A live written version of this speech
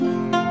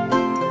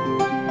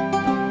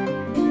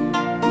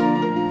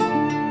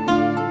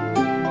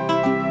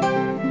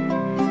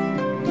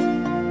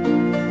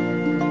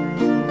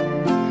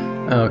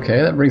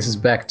Okay, that brings us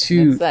back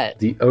to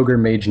the Ogre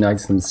Mage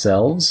Knights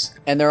themselves.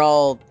 And they're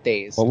all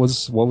dazed. What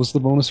was the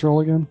bonus roll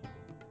again?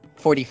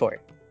 44.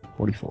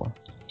 44.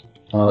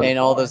 And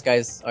all those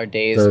guys are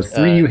dazed. The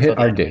 3 you hit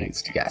are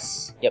dazed,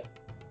 yes. Yep.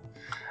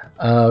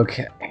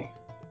 Okay.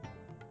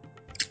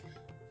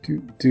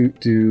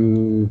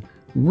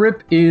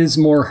 Rip is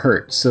more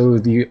hurt, so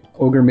the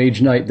Ogre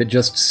Mage Knight that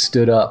just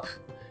stood up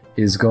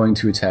is going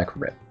to attack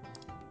Rip.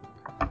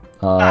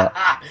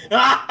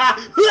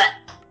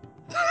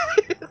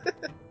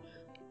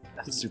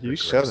 You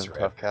showed him,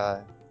 tough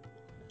guy.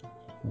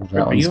 Well,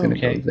 that one's going to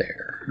go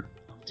there.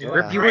 Dude,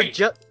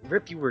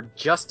 Rip, you were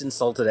just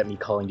insulted at me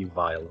calling you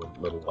vile a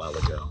little while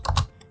ago.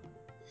 What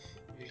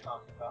are you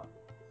talking about?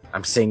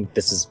 I'm saying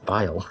this is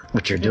vile,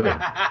 what you're doing.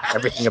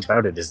 Everything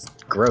about it is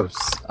gross.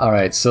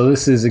 Alright, so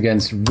this is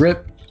against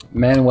Rip,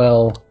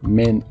 Manuel,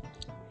 Mint.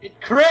 It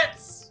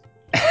crits!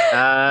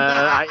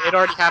 It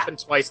already happened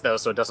twice, though,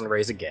 so it doesn't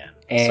raise again.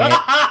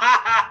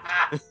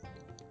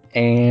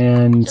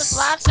 And Just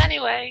laughs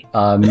anyway.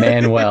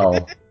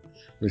 Manuel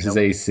versus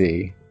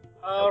AC.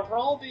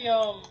 Roll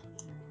the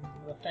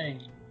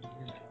thing.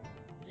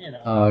 You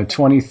know.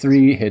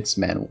 23 hits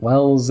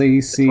Manuel's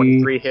AC.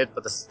 23 hit,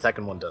 but the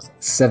second one doesn't.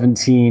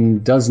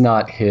 17 does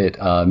not hit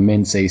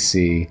Mint's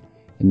AC.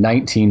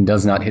 19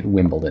 does not hit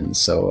Wimbledon,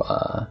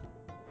 so...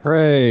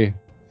 Hooray!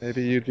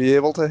 Maybe you'd be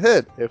able to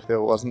hit if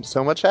there wasn't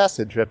so much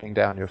acid dripping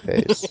down your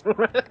face.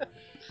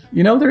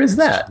 You know, there is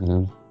that.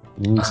 Yeah,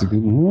 that's a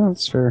good one. Yeah,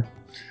 that's fair.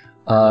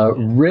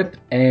 Rip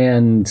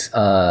and...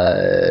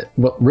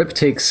 Rip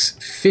takes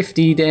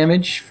 50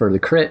 damage for the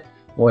crit,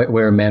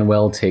 where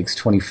Manuel takes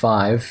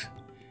 25.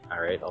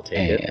 Alright, I'll take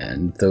it.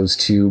 And those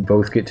two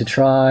both get to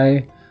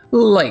try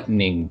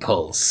Lightning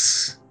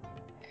Pulse.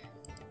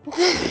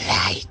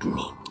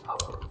 Lightning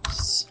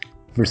pulse.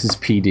 Versus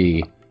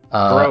PD.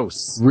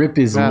 Gross. Rip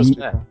is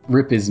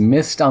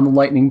missed on the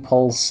Lightning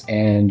Pulse,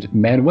 and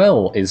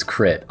Manuel is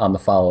crit on the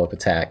follow-up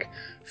attack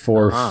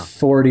for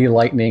 40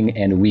 lightning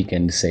and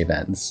weakened save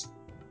ends.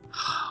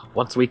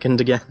 What's weakened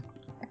again?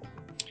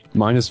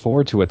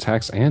 -4 to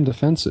attacks and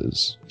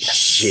defenses.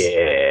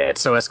 Shit.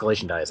 So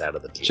escalation die is out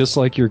of the deal. Just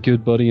like your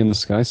good buddy in the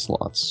sky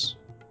slots.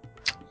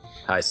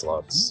 High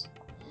slots.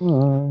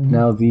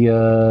 Now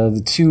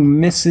the two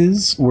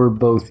misses were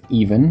both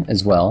even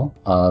as well.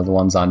 The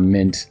ones on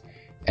Mint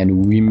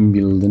and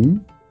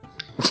Wimbledon.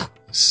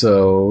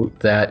 So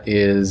that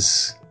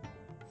is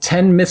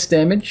 10 miss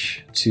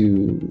damage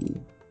to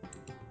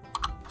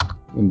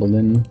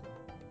Wimbledon.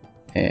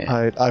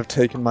 And I've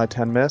taken my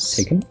 10 miss.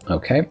 Taken?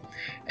 Okay.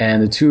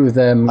 And the two of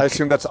them... I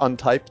assume that's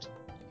untyped?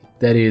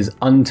 That is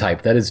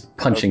untyped. That is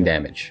punching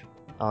damage.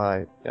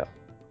 Yeah.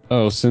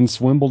 Oh,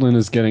 since Wimbledon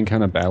is getting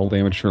kind of battle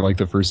damage for like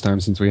the first time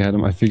since we had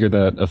him, I figured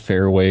that a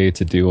fair way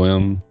to do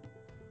him.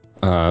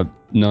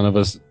 None of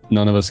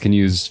us can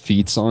use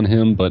feats on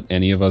him, but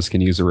any of us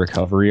can use a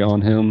recovery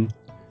on him.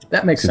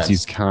 That makes sense.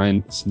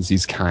 Since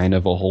he's kind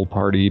of a whole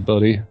party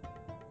buddy.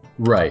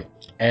 Right.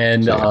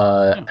 And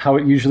how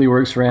it usually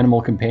works for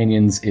animal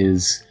companions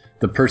is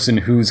the person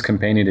whose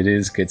companion it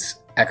is gets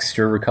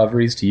extra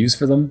recoveries to use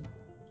for them.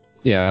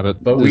 Yeah,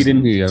 but we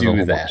didn't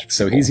do that,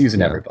 so he's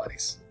using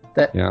everybody's.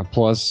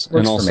 Plus,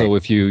 and also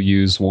if you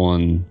use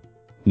one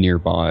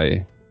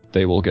nearby,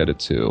 they will get it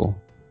too.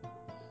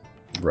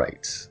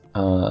 Right.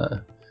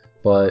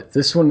 But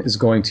this one is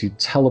going to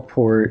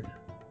teleport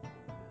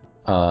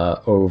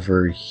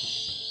over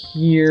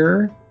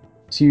here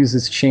to use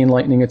this chain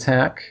lightning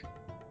attack.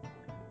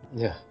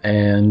 Yeah.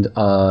 And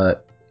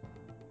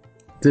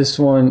this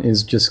one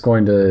is just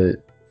going to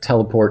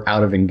teleport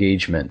out of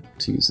engagement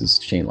to use this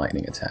chain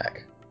lightning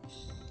attack.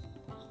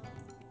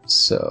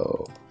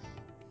 So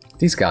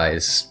these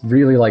guys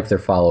really like their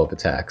follow-up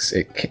attacks.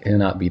 It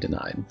cannot be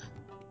denied.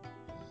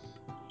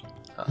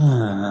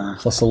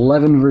 Plus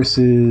 11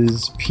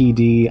 versus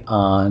PD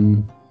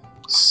on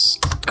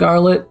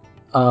Scarlet.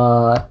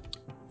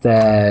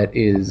 That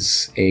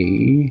is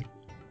a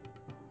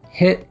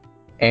hit.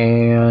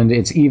 And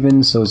it's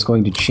even, so it's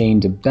going to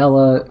chain to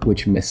Bella,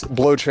 which misses.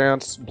 Blur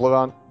chance.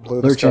 Blur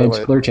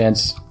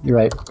chance. You're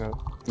right. Yeah.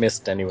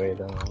 Missed anyway,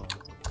 though.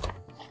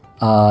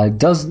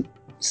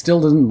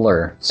 Still doesn't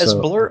blur. As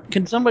Blur,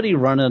 can somebody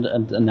run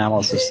an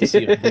analysis to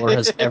see if Blur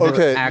has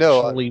ever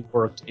actually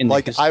worked in the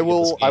history of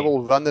this game? I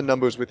will run the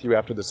numbers with you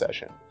after the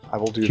session. I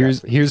will do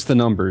that. Here's the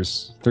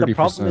numbers. 30%. The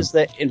problem is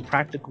that in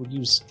practical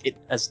use, it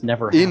has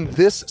never happened. In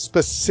this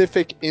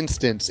specific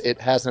instance,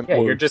 it hasn't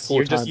worked. You're just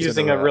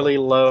using a really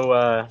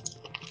low.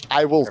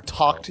 I will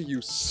talk to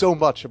you so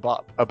much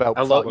about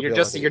probability. You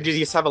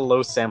just have a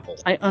low sample.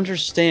 I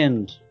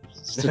understand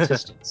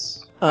statistics.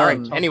 All right.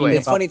 Anyway,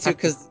 it's funny too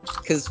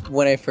because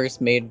when I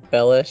first made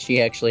Bella, she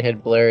actually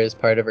had Blur as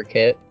part of her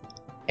kit,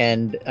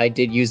 and I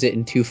did use it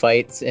in 2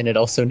 fights, and it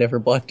also never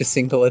blocked a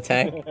single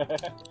attack.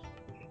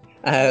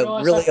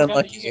 Really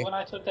unlucky. When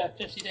I took that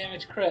 50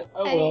 damage crit,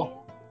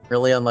 well.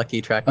 Really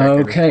unlucky track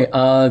record. Okay,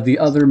 the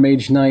other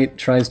Mage Knight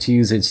tries to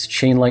use its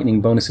Chain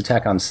Lightning bonus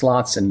attack on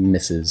slots and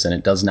misses, and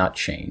it does not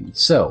chain.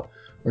 So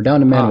we're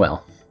down to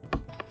Manuel.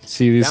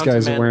 See, these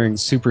guys are wearing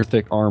super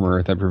thick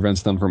armor that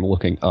prevents them from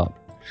looking up.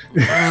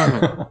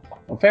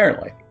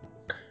 Apparently.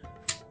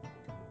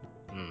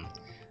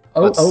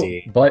 Let's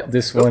see. But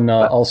this one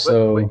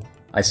also,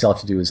 I still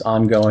have to do is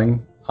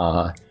ongoing.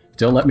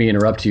 Don't let me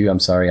interrupt you. I'm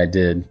sorry I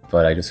did,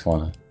 but I just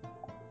want to...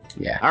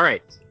 Yeah. All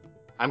right.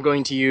 I'm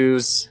going to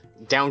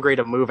downgrade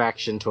a move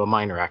action to a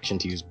minor action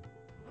to use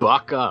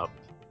Buck Up.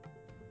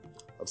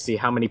 Let's see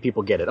how many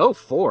people get it. Oh,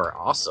 4.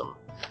 Awesome.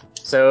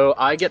 So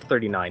I get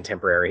 39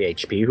 temporary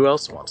HP. Who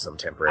else wants some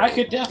temporary I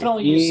could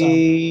definitely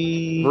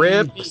use some.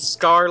 Rip,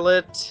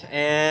 Scarlet,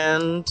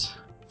 and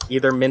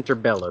either Mint or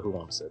Bella. Who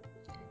wants it?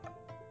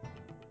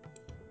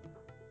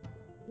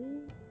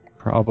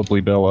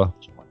 Probably Bella.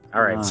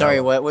 All right.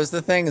 Sorry, what was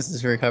the thing? Is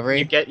this recovery?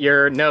 You get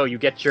your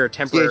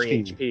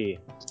temporary HP.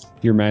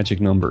 Your magic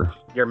number.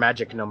 Your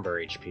magic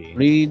number HP.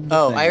 Read.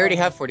 I already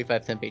have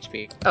 45 temp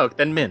HP. Oh,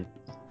 then Mint.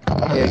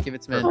 Yeah, give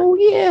it to Mint. Oh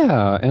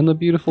yeah, and the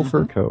beautiful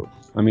fur coat.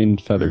 I mean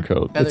feather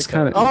coat. Feather It's coat.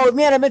 kind of. Oh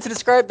man, I meant to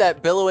describe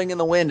that billowing in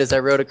the wind as I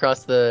rode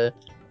across the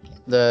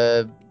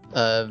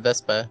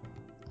Vespa.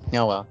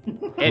 Oh well.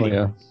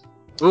 Anyway.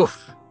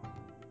 Oof,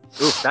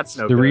 that's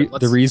no good.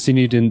 The reason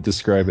you didn't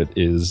describe it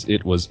is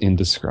it was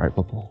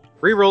indescribable.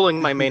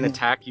 Rerolling my main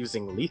attack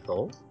using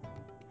lethal.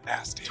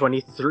 Nasty.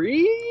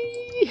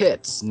 23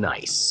 hits.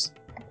 Nice.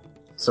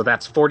 So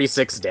that's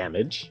 46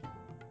 damage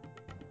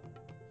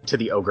to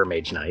the Ogre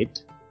Mage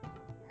Knight.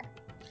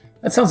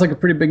 That sounds like a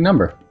pretty big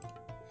number.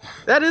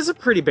 That is a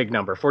pretty big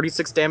number.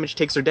 46 damage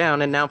takes her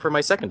down, and now for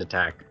my second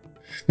attack,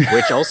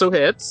 which also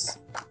hits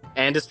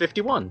and is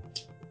 51.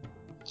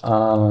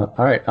 All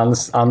right, on the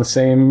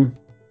same.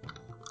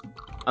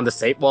 On the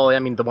same, well, I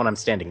mean the one I'm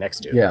standing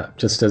next to. Yeah,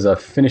 just as a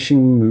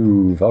finishing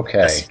move.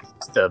 Okay.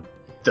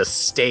 The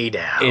stay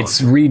down.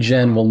 Its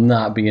regen will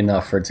not be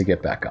enough for it to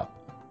get back up.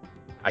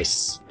 I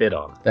spit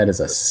on it. That is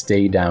a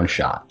stay down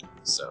shot.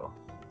 So.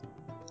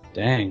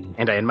 Dang.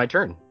 And I end my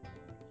turn.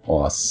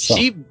 Awesome.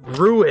 She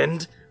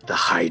ruined the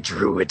High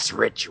Druid's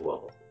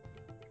ritual.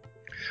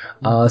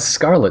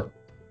 Scarlet.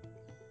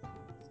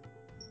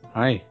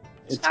 Hi.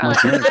 It's Scarlet,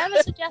 my turn. I have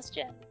a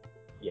suggestion.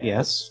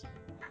 Yes.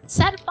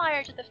 Set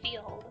fire to the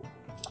field.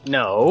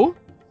 No.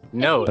 If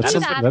you that's do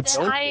something- that, that's-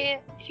 then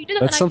if you do that,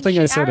 that's then something I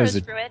I can said shoot as arrows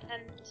a- through it,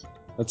 and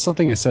That's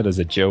something I said as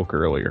a joke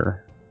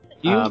earlier.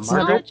 It's not a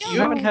Margaret, joke. you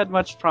haven't had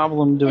much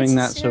problem doing It's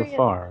that so serious.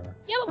 far.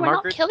 Yeah, but we're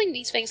Margaret- not killing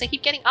these things. They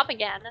keep getting up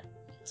again.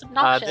 It's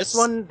obnoxious.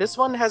 This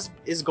one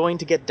is going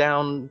to get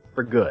down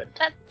for good.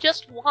 That's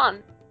just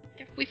one.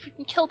 If we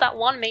freaking killed that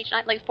one mage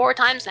knight like 4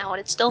 times now, and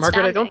it's still Margaret,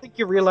 I standing. don't think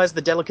you realize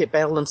the delicate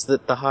balance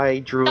that the High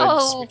Druid's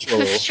No,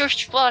 ritual.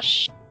 shush,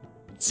 flush.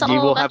 It's You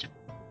all will a bunch have.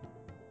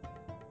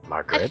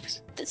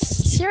 Margaret. It's a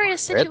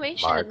serious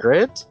situation.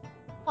 Margaret.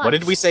 What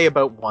did we say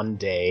about one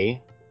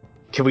day?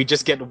 Can we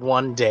just get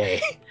one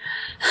day?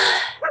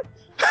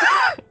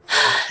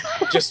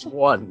 Just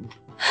one.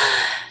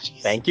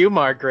 Thank you,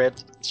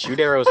 Margaret. Shoot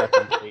arrows at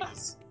them,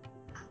 please.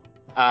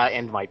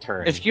 End my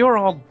turn. If you're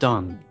all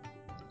done,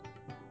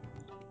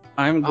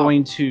 I'm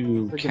going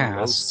to Friggin'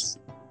 cast.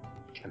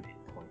 Come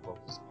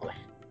in.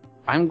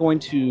 I'm going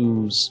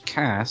to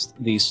cast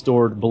the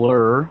stored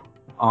blur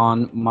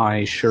on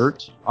my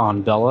shirt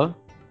on Bella.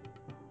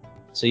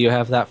 So you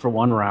have that for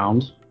 1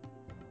 round.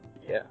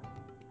 Yeah.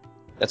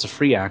 That's a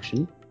free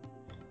action.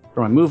 For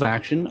my move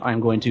action, I'm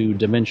going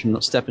to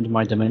step into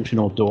my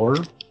dimensional door.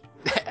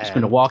 I'm just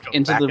going to walk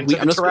into the wheat.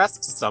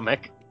 Tarrasque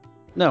stomach.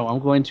 No, I'm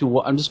going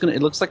to. I'm just going to.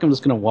 It looks like I'm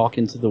just going to walk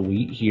into the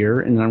wheat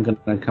here, and then I'm going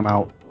to come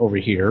out over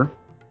here,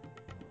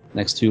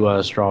 next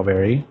to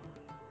Strawberry,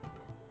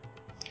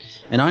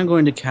 and I'm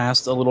going to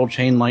cast a little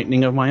chain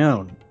lightning of my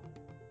own.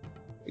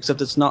 Except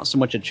it's not so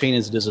much a chain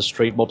as it is a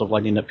straight bolt of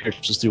lightning that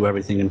pierces through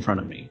everything in front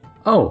of me.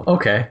 Oh,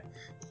 okay.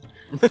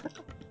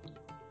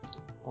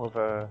 More of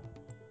a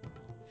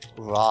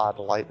rod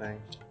lightning.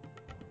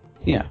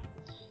 Yeah.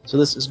 So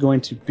this is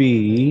going to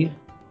be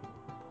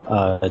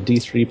a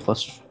D3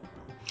 plus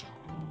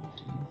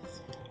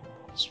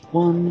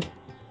 1.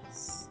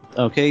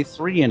 Okay,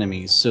 3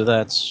 enemies. So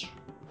that's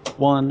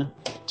 1,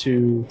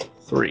 2,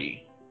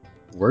 3.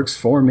 Works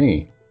for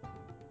me.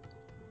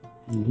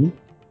 Mm-hmm.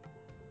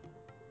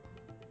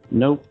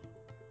 Nope.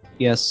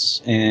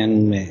 Yes,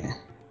 and meh.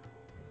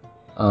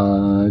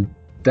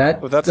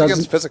 That Well, that's doesn't-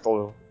 against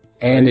physical.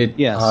 And it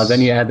Yes. then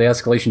you add the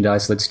escalation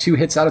dice, so that's 2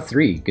 hits out of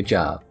 3. Good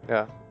job.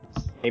 Yeah.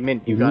 Hey,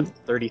 Mint, you got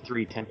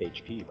 33 temp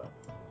HP, though.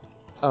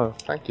 Oh,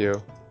 thank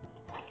you.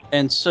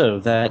 And so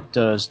that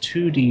does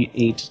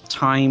 2d8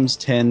 times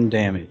 10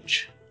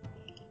 damage.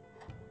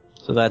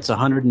 So that's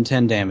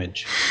 110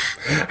 damage.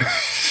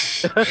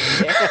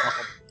 Damn.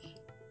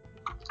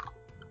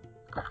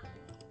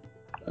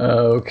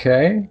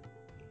 Okay.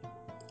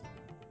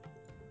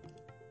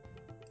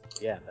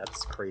 Yeah,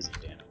 that's crazy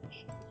damage.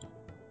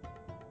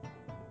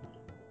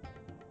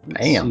 Let's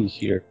Damn. see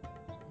here.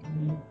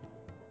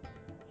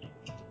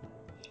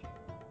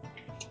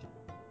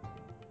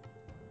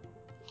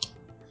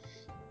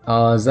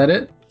 Is that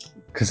it?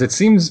 Because it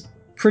seems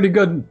pretty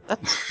good.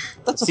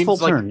 That's a Seems full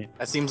like- turn.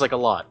 That seems like a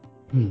lot.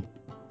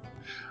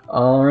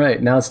 All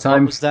right, now it's What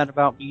time. was that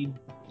about me? Do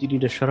you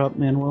need to shut up,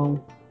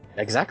 Manuel?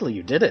 Exactly,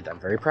 you did it. I'm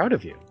very proud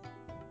of you.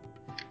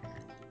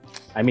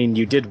 I mean,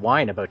 you did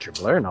whine about your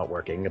blur not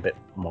working a bit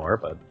more,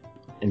 but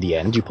in the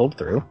end, you pulled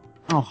through.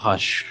 Oh,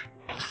 hush.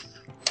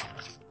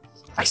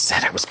 I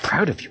said I was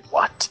proud of you.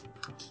 What?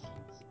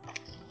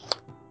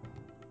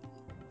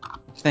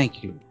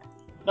 Thank you.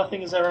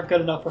 Nothing is ever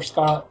good enough for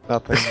Scott.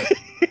 Nothing.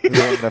 We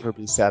will never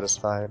be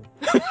satisfied.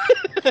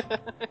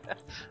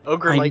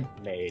 Ogre like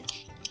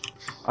mage.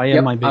 I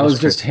am my biggest I was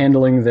just critic.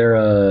 handling their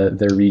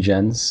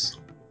regens.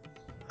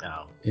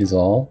 No. Is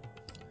all.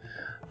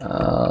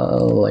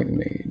 Light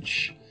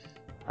mage.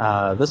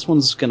 This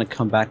one's gonna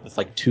come back with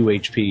like 2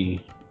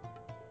 HP.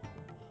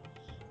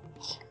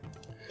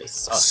 They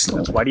suck. So-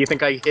 That's why do you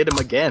think I hit him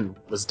again?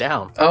 Was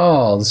down.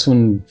 Oh, this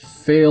one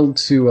failed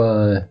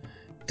to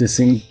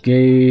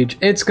disengage.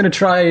 It's gonna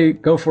try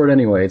go for it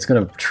anyway. It's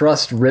gonna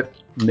trust rip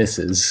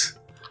misses.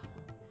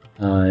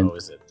 Oh,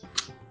 is it?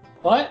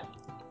 What?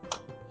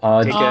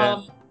 Take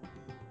a-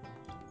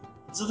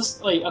 So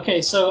this, like,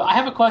 okay, so I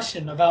have a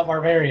question about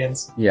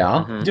barbarians.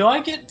 Yeah. Mhm. Do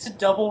I get to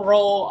double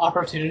roll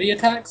opportunity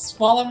attacks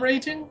while I'm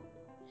raging?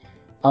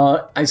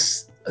 I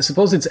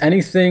suppose it's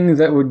anything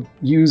that would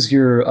use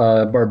your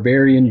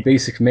barbarian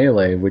basic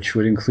melee, which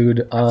would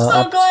include.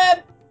 So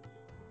glad.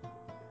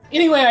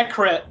 Anyway, I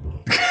crit.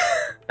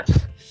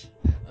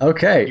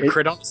 Okay. You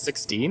crit on a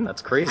 16?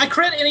 That's crazy. I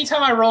crit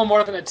anytime I roll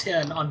more than a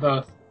 10 on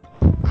both.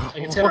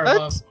 Like a 10 or What?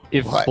 above.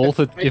 If What?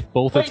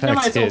 both Wait, attacks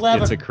no, it's hit,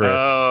 11. it's a crit.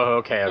 Oh,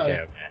 okay.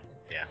 Okay.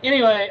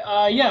 Anyway,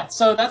 yeah,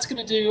 so that's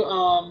gonna do,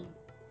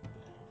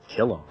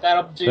 Kill him.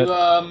 that'll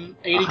do,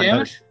 80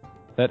 damage.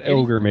 That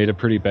ogre made a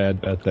pretty bad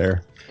bet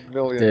there. A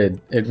million.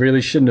 Did. It really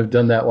shouldn't have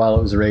done that while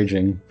it was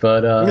raging,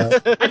 but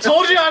I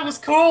told you I was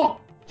cool!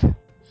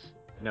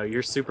 No,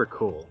 you're super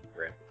cool,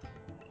 Rip.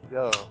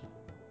 Yo.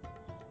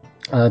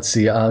 let's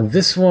see.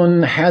 This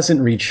one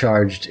hasn't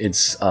recharged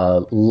its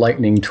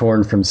lightning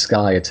torn from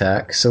sky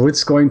attack, so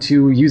it's going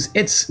to use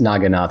its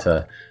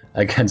Naginata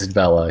against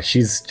Bella.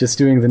 She's just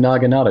doing the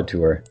Naginata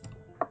to her.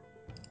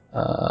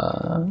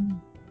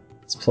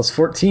 It's plus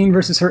 14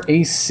 versus her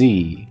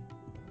AC.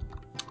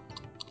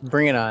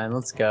 Bring it on.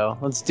 Let's go.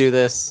 Let's do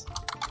this.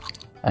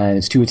 And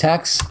it's 2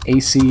 attacks,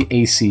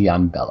 AC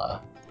on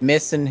Bella.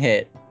 Miss and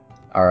hit,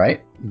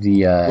 Alright.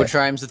 which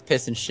rhymes with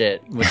piss and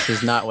shit, which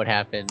is not what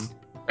happened.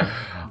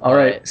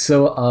 Alright,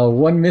 so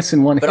 1 miss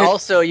and 1 But hit.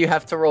 also, you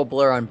have to roll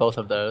blur on both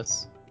of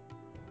those.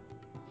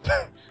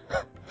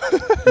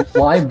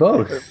 Why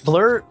both?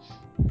 Blur,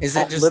 Is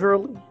it just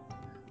literally?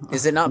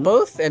 Is it not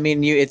both? I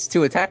mean, it's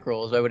 2 attack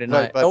rolls. Why would it not?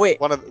 Right, but Oh wait,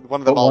 one of them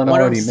But all. one one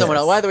of already them's someone missed.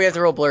 else. Why do we have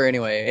to roll blur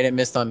anyway? And it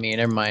missed on me.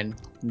 Never mind.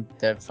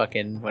 The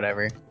fucking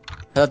whatever. I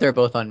thought they were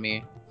both on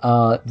me.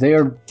 They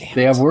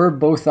were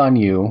both on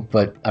you,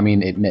 but I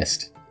mean it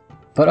missed.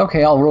 But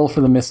okay, I'll roll for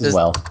the miss as Does-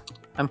 well.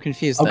 I'm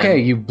confused. Okay,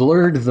 then. you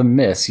blurred the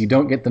miss. You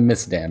don't get the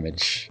miss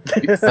damage.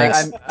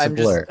 Thanks I'm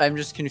to blur.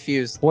 just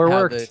confused Blur how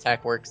worked. the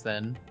attack works.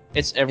 Then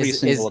It's every Is-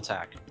 single is-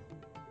 attack.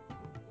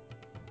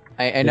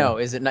 I know.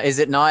 Is it not? Is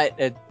it not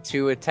a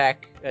 2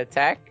 attack?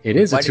 It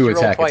is Why a did you 2 roll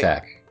attack twice?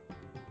 attack.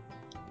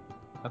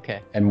 Okay.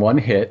 And 1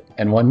 hit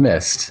and 1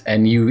 missed,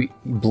 and you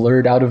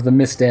blurred out of the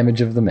miss damage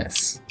of the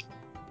miss.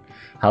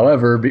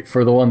 However,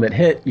 for the one that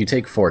hit, you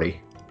take 40.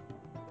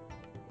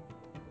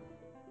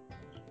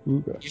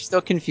 You're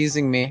still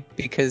confusing me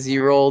because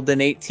you rolled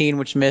an 18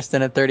 which missed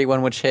and a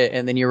 31 which hit,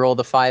 and then you rolled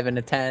a 5 and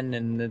a 10,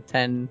 and the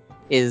 10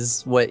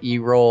 is what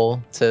you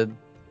roll to.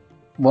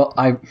 Well,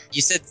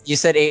 You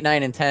said 8,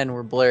 9, and 10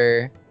 were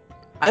blur.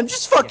 I'm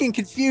just fucking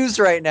confused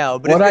right now.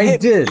 But what if it I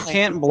hit me, did, You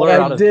can't blur what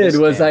out I of did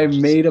was I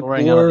disadvantage, made a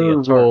blurring out of the blur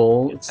attack.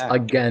 roll Attack.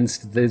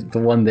 against the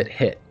one that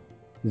hit.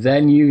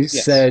 Then you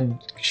said,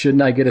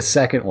 shouldn't I get a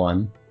second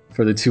one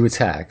for the 2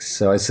 attacks?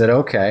 So I said,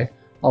 okay,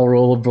 I'll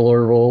roll a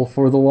blur roll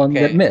for the one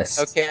that missed.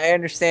 Okay, I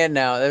understand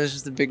now. That was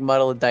just a big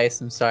muddle of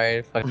dice. I'm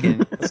sorry. Fucking.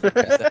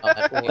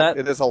 That,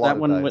 It is a lot that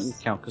of one dice. wouldn't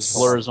count because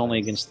blur is only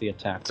against the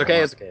attack. It's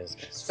okay. It's okay. It's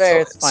okay. It's fair.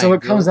 It's fine. So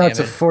it comes Roll out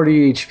to damage.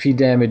 40 HP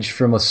damage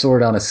from a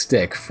sword on a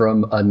stick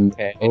from an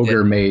Okay, I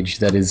ogre did. mage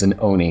that is an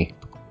Oni.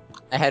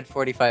 I had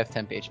 45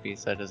 temp HP,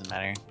 so it doesn't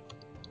matter.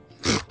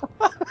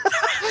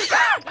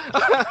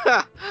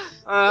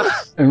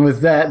 And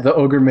with that, the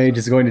ogre mage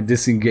is going to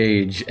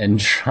disengage and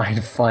try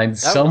to find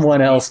was someone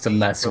the else to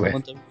mess with.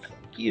 equivalent of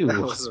fuck you. That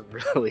was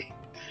really.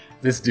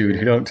 This dude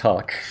who don't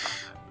talk.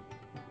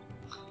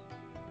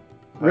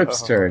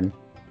 Rip's turn.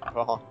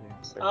 Wrong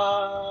answer.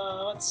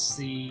 Let's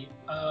see.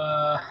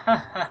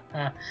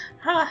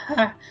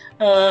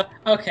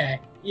 Okay.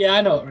 Yeah,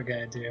 I know what we're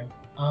gonna do.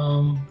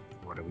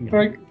 What are we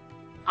gonna do?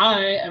 I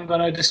am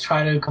gonna just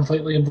try to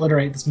completely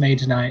obliterate this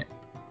mage knight.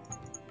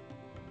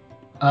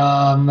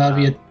 That'll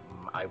be a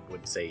I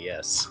would say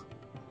yes.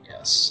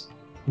 yes.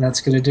 And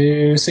that's gonna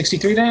do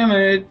 63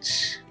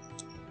 damage.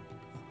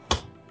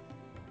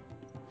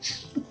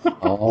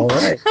 All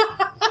right.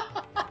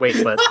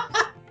 Wait, but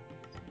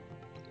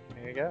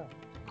There you go.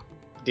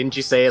 didn't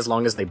you say as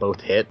long as they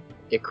both hit,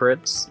 it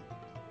crits?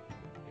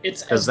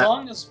 It's Does as that-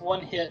 long as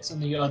one hits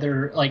and the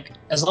other, like,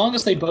 as long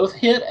as they both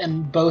hit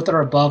and both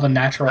are above a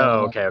natural.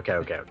 Oh, level.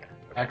 okay.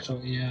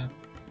 Actually, yeah.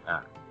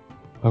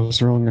 I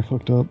was wrong. I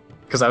fucked up.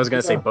 Because I was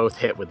gonna say Yeah. both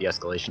hit with the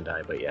escalation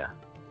die, but yeah.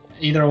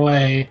 Either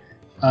way,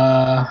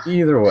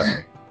 Either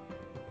way.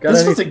 Got,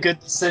 this any- was a good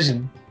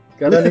decision.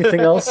 got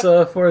anything else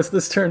for us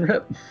this turn,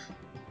 Rip?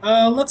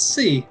 Let's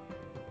see.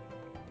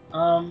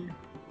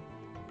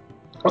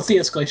 What's the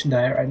escalation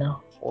die right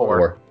now?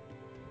 4.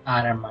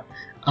 Never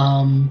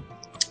mind.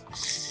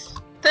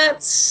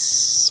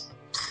 That's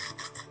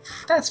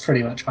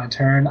pretty much my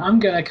turn. I'm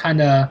gonna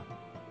kind of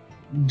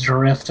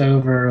drift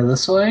over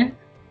this way.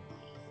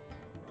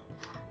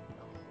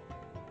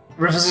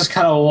 Riff is just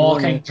kind of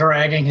walking,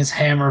 dragging his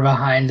hammer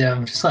behind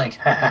him, just like.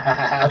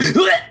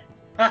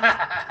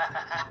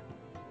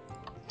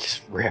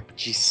 Just rip,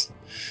 jeez.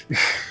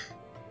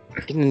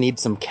 I'm gonna need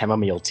some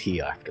chamomile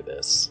tea after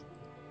this.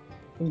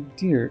 Oh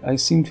dear, I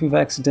seem to have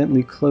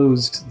accidentally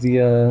closed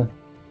the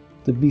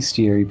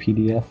bestiary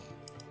PDF.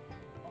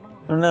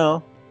 Oh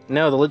no.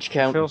 No, the Lich I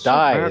Count feel so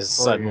bad for you. dies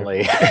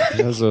suddenly.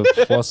 He has a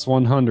plus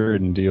 100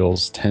 and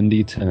deals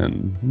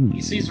 10d10. He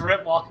sees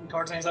Rip walking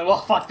towards him. He's like,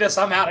 "Well, fuck this!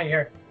 I'm out of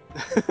here."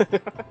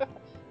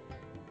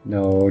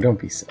 No, don't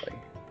be silly.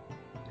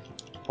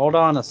 Hold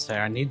on a sec.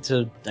 I need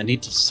to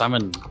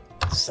summon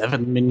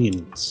 7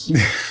 minions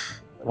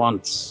at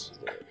once.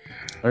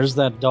 Where's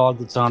that dog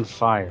that's on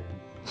fire?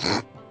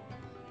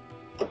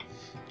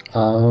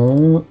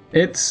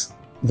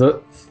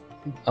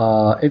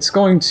 It's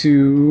going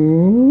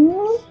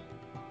to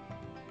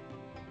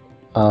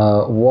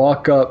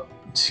walk up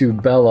to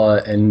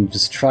Bella and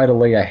just try to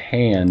lay a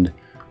hand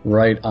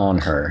right on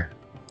her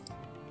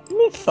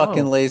It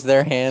fucking lays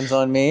their hands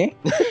on me.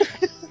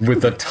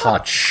 with a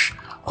touch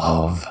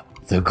of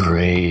the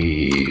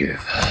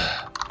grave.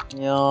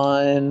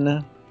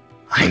 Yawn.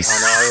 I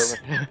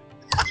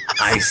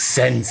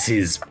sense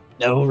his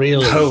No,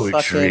 really.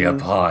 poetry Fucking-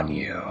 upon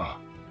you.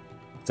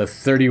 It's a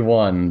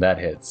 31 that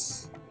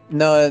hits.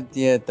 No,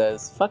 yeah, it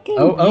does.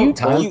 Fucking.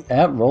 Time you-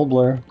 at roll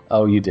blur.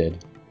 Oh, you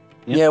did.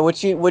 Yeah,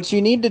 what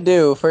you need to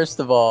do first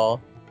of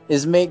all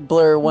is make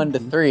blur 1 to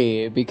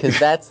 3 because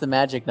that's the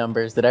magic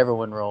numbers that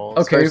everyone rolls.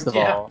 Okay, First of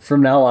yeah. all.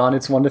 From now on,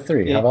 it's 1 to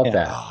 3. How about Yeah.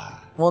 that?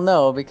 Well,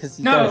 no, because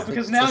you No, gotta stay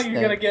because now you're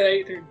consistent. gonna get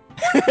 8 through.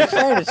 You're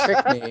trying to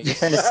trick me. You're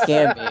trying to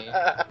scam me,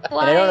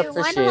 Why, and I don't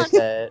why appreciate not?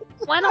 that.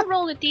 Why not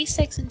roll a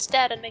d6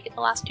 instead and make it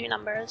the last 2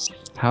 numbers?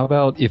 How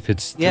about if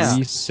it's 3, Yeah.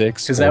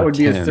 6, Because or that would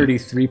be 10? a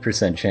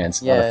 33%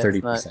 chance, Yeah, not a it's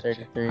 30% not chance.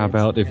 33. How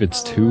about if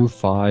it's 2,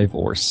 5,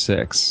 or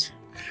 6?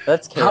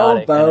 That's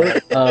How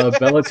chaotic. about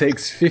Bella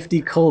takes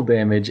 50 cold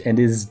damage and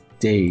is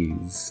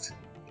dazed?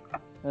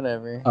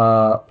 Whatever.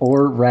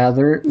 Or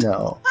rather,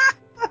 no.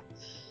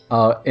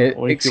 Or if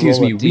you Excuse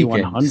roll a me,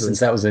 weakened, D100. since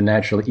that was a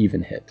natural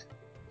even hit.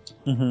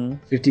 Mm-hmm.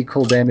 50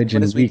 cold damage What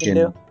and does weaken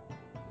weaken.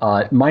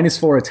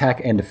 -4 attack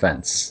and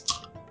defense.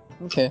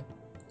 Okay.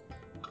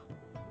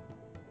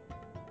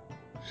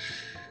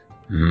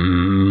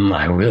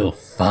 I will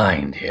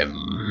find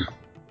him.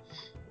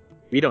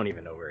 We don't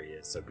even know where he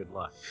is, so good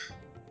luck.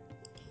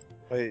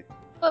 Wait,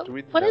 But Do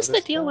we what know is the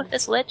this deal guy? with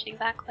this lich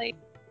exactly?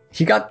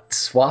 He got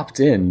swapped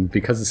in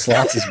because the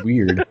slots is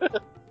weird.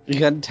 You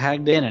got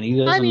tagged in and he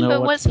doesn't I mean, know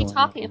but what's what's he going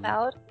talking on.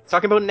 about?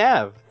 Talking about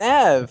Nav.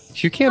 Nav.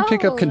 You can't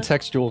pick up Oh.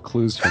 contextual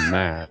clues from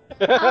that.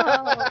 Oh.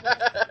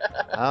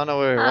 I don't know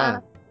where he Ah.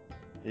 went.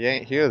 He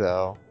ain't here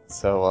though.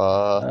 So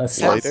Haven't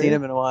seen later.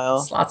 him in a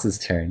while. Slots'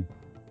 turn.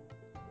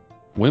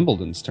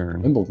 Wimbledon's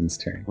turn. Wimbledon's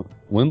turn.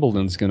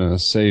 Wimbledon's gonna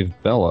save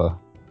Bella.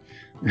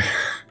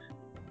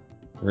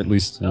 Or at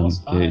least Bella's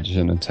fine. engage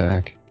an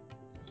attack.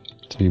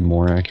 To be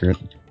more accurate.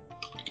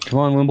 Come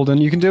on, Wimbledon,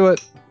 you can do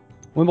it!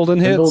 Wimbledon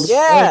hits! Wimbledon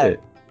Yeah! did it.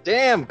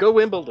 Damn, go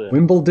Wimbledon.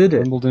 Wimbledon did it.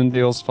 Wimbledon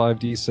deals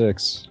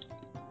 5d6.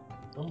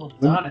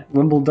 Done it.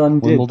 Wimbledon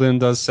did. Wimbledon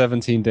does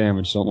 17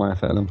 damage, don't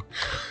laugh at him.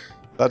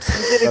 That's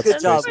You did a that's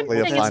good job, basically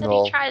a Like I fine said, he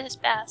roll. tried his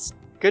best.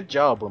 Good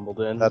job,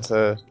 Wimbledon. That's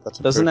a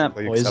Doesn't that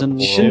perfectly poison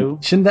acceptable roll. too?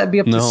 Shouldn't that be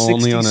up to No,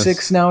 only on a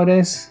 66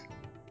 nowadays?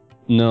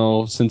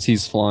 No, since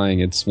he's flying,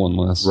 it's one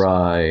less.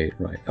 Right.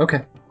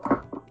 Okay.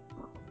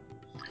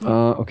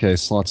 Okay,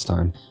 slots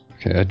time.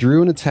 Okay, I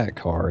drew an attack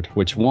card,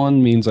 which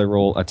one means I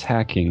roll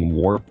attacking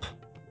warp.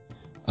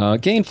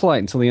 Gain flight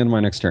until the end of my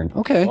next turn.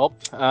 Okay. Well,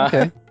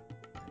 Okay.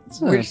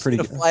 We're just pretty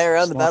gonna good. fly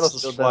around the Slots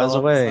battlefield. just then flies all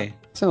of a away.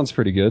 Sounds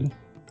pretty good.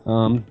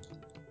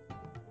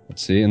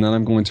 Let's see, and then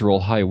I'm going to roll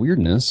high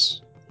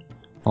weirdness.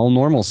 All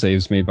normal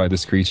saves made by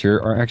this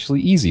creature are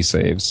actually easy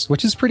saves,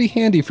 which is pretty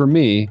handy for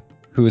me,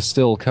 who is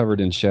still covered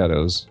in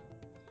shadows.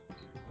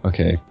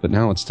 Okay, but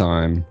now it's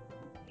time.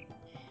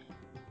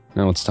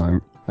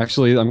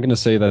 Actually, I'm going to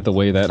say that the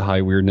way that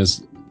high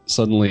weirdness,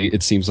 suddenly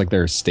it seems like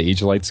there are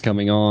stage lights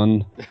coming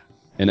on,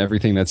 and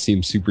everything that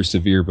seemed super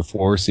severe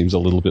before seems a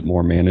little bit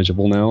more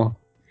manageable now.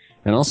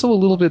 And also a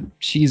little bit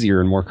cheesier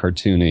and more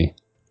cartoony.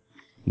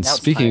 And now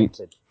speaking it's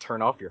time to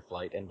turn off your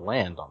flight and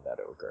land on that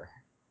ogre.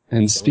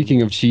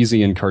 speaking of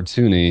cheesy and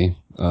cartoony,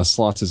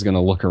 Slots is going to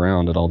look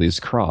around at all these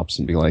crops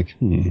and be like,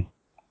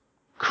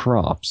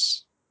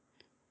 crops.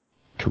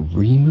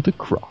 Kareem of the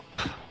crop.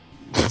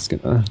 It's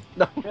gonna...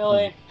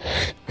 Really?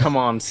 Come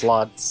on,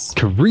 slots.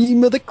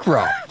 Kareem of the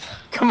crop!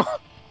 Come on.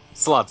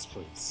 Slots,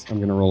 please. I'm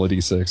going to roll a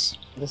d6.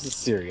 This is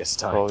serious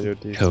time. Roll your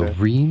d6.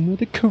 Kareem of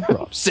the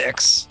crop.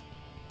 6!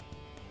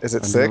 Is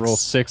it I'm going to roll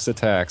 6? 6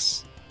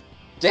 attacks.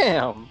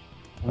 Damn.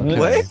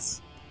 Okay.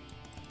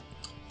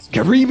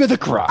 Kareem of the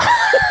crop.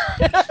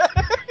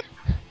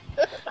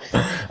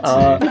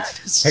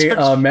 Hey,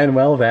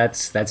 Manuel,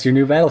 that's your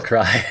new battle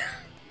cry.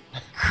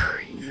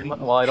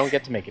 Well, I don't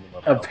get to make any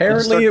more.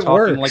 Apparently it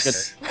Talking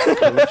works. like a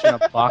coach in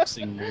a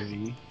boxing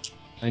movie.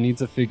 I need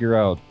to figure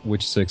out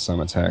which 6 I'm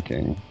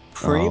attacking.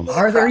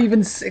 Are there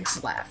even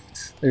 6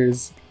 left?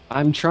 There's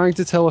I'm trying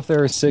to tell if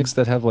there are 6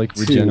 that have like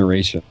 2,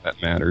 regeneration that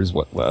matters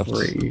what left.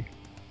 3.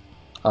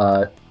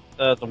 The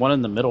one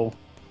in the middle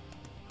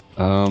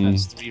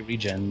has 3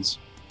 regens.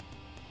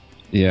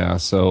 Yeah,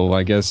 so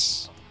I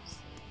guess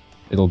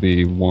it'll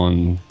be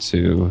 1,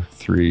 2,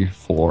 3,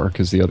 4,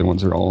 because the other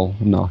ones are all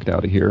knocked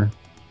out of here.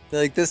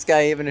 Like this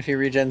guy, even if he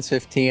regens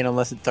 15,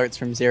 unless it starts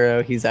from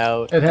 0, he's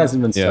out. It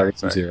hasn't been started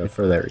from exactly. 0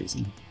 for that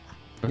reason.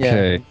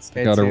 Okay, this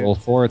guy gotta too. roll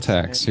 4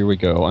 attacks. Here we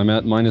go. I'm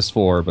at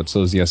 -4, but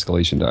so is the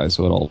escalation die,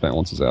 so it all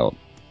balances out.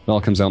 It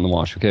all comes out in the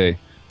wash. Okay,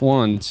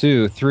 1,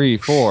 2, 3,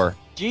 4.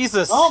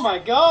 Jesus. Oh my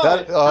god!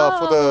 That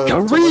for the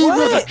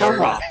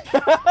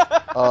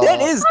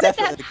That is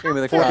definitely the cream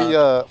of the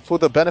crop. for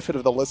the benefit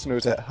of the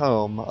listeners at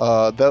home,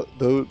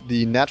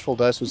 the natural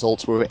dice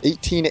results were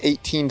 18,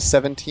 18,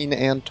 17,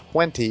 and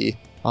 20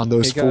 on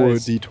those Hey, 4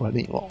 guys.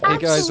 d20 rolls. Hey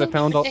guys, I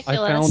found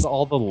Ridiculous.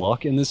 all the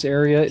luck in this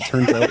area. It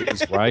turns out it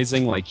was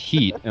rising like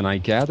heat, and I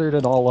gathered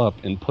it all up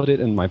and put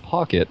it in my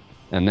pocket.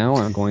 And now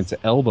I'm going to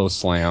elbow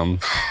slam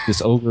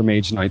this ogre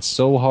mage knight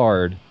so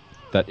hard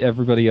that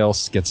everybody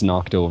else gets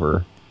knocked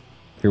over.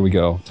 Here we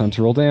go. Time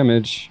to roll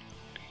damage.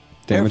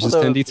 Damage is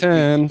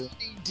 10d10.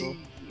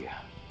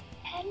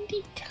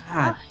 Andy,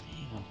 God.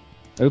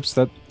 Oops,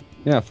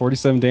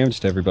 47 damage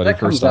to everybody. That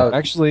comes First off, out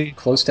actually,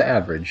 close to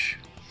average.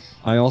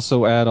 I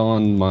also add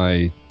on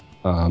my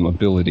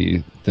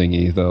ability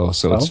thingy though,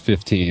 so it's Oh?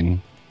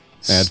 15.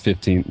 Add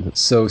 15.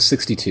 So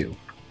 62.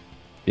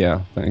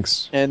 Yeah,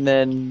 thanks. And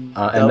then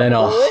And then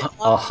double it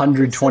on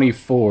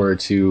 124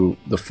 to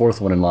the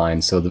 4th one in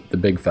line, so the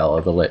big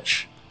fella, the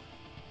Lich.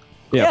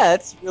 Yeah. Yeah,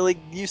 it's really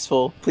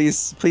useful.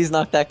 Please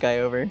knock that guy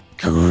over.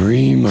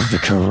 Kareem of the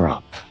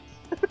Corrupt.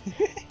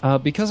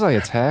 Because I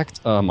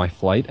attacked, my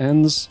flight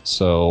ends,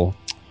 so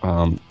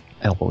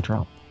elbow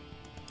drop.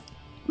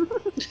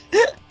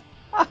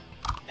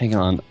 Hang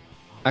on.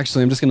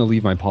 Actually, I'm just going to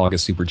leave my Pog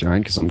as super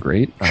giant because I'm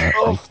great.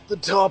 Off the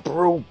top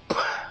rope.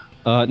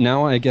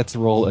 Now I get to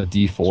roll a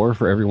d4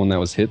 for everyone that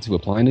was hit to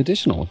apply an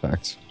additional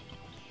effect.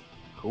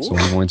 Cool. So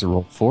I'm going to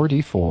roll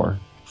 4d4.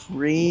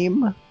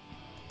 Cream.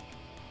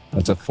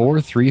 That's a 4,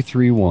 3,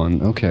 3,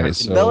 1. Okay,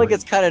 so Bella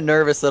gets kind of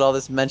nervous at all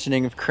this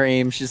mentioning of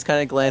cream. She's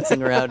kind of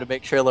glancing around to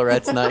make sure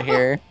Lorette's not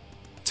here.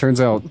 turns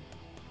out.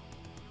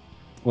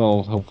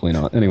 Well, hopefully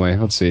not. Anyway,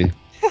 let's see.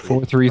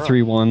 4, 3,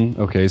 3, 1.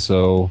 Okay,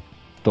 so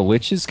the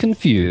Lich is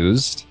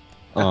confused.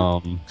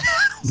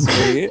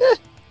 Sweet.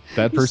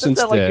 That You person's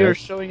said that like you were dead.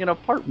 showing an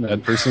apartment.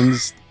 That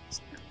person's.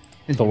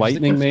 The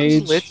lightning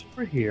mage. Lich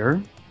over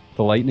here.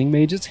 The lightning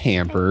mage is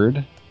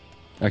hampered.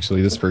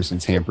 Actually, this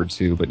person's hampered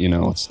too, but you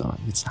know, it's not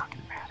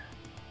gonna matter.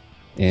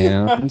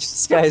 And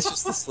This guy's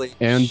just asleep.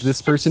 and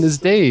this person is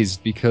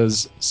dazed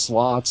because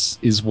Slots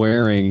is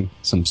wearing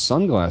some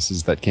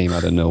sunglasses that came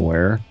out of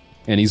nowhere,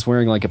 and he's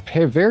wearing like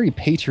a very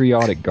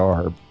patriotic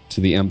garb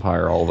to the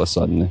Empire all of a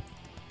sudden.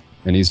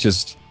 And he's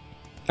just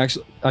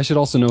actually. I should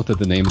also note that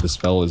the name of the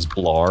spell is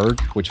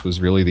Blarg, which was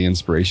really the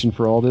inspiration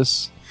for all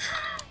this.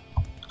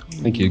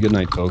 Thank you. Good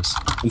night, folks.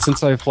 And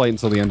since I have flight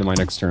until the end of my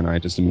next turn, I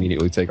just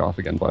immediately take off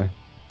again. Bye.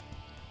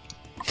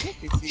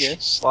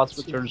 Slots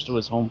returns to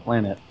his home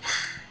planet.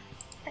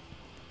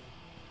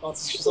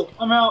 Lots is just like,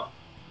 I'm out.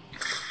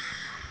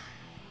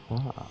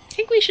 I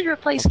think we should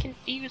replace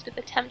confused with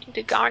attempting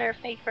to garner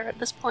favor at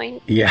this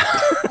point. Yeah.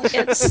 Like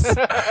it's,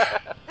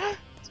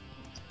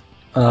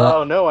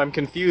 Oh no, I'm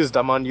confused.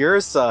 I'm on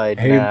your side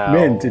Hey, now.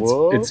 Mint, it's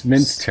Whoops.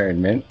 Mint's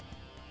turn, Mint.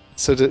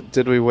 So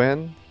did we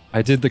win?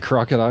 I did the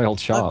crocodile Not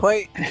chop.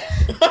 quite.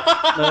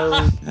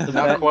 No,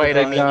 Not quite.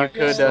 I mean, you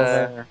could.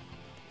 Still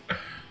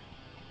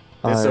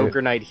This I-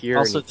 ogre knight here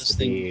Also, needs this to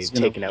thing be is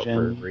gonna taken out for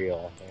regen.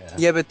 real.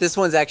 Yeah, but this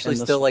one's actually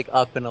And this still one. like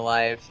up and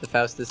alive. The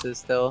Faustus is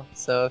still.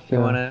 So if you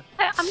Yeah. want to,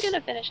 I'm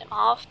gonna finish him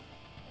off.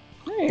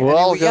 We're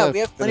all gonna we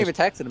have plenty of finish-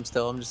 attacks at him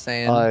still. I'm just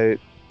saying.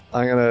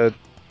 I'm gonna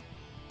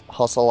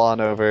hustle on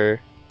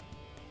over.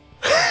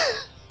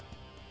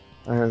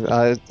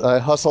 I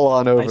hustle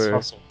on over. Nice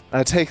hustle.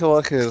 I take a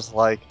look at his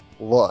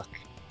look.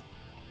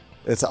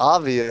 It's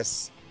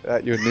obvious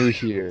that you're new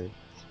here.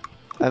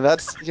 And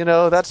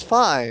that's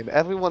fine.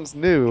 Everyone's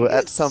new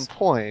at some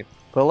point.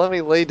 But let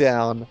me lay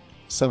down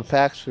some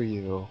facts for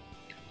you.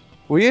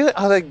 We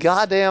are the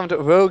goddamned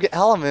rogue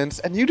elements,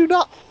 and you do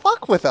not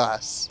fuck with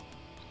us.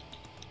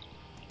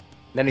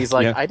 Then he's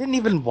like, Yeah. I didn't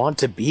even want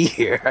to be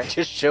here. I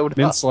just showed up.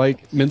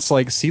 Mint's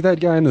like, see that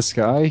guy in the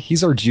sky?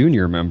 He's our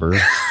junior member.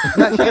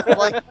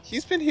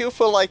 He's been here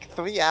for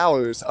 3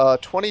 hours.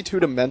 22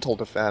 to mental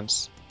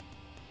defense.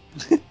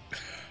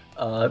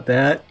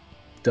 That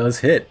does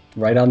hit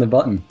right on the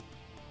button.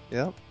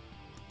 Yep.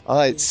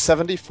 Alright,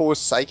 74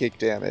 psychic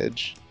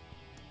damage.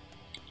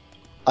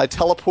 I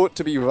teleport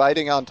to be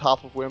riding on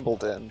top of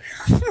Wimbledon.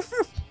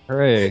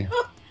 Hooray.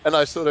 And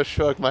I sort of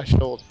shrug my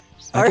shoulders.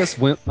 I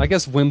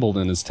guess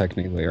Wimbledon is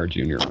technically our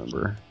junior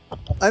member.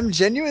 I'm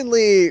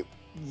genuinely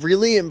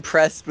really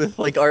impressed with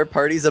like our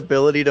party's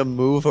ability to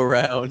move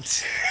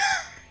around.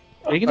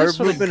 You can Our just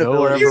sort of movement go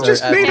abilities wherever You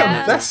just are made a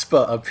Yeah.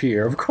 Vespa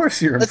appear. Of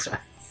course you're That's-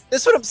 impressed.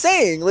 That's what I'm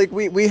saying. Like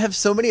we have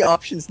so many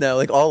options now.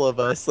 Like all of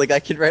us. Like I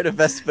can ride a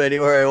Vespa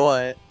anywhere I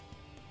want.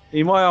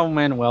 Meanwhile,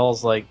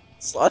 Manuel's like,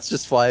 Slots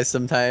just flies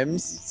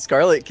sometimes.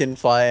 Scarlet can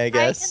fly, I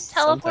guess. I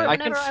can teleport I sometimes.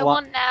 can whenever I fly-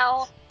 want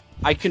now.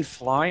 I can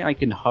fly, I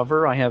can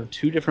hover, I have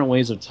 2 different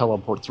ways of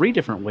teleport, 3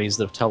 different ways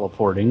of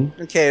teleporting.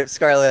 Okay,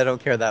 Scarlet, I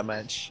don't care that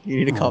much. You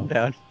need to calm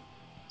down.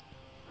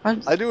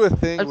 I do a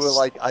thing I've where, s-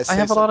 like, I say I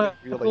have a lot of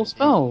something really cool neat.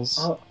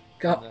 spells.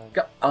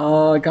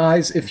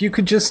 Guys, if you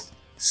could just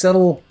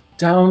settle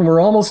down, we're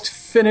almost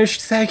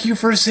finished. Thank you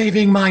for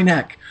saving my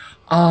neck.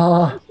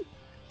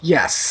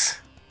 Yes.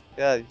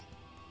 Yeah.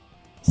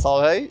 It's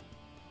alright?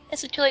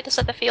 Is it too late to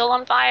set the field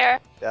on fire?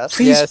 Yes.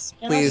 Please. Yes,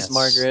 please, Yes.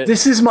 Margaret.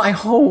 This is my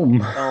home.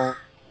 Don't.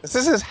 This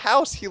is his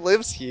house. He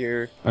lives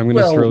here. I'm gonna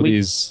Well, throw we-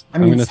 these. I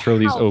mean, I'm gonna throw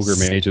these house. ogre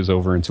mages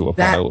over into a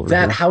pile over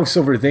That here. house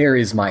over there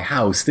is my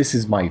house. This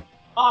is my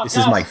This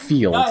is my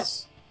field.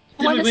 Guys,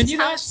 did What we does win this you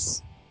house?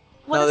 guys?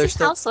 What No, does there's this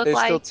still house look there's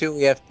like? still 2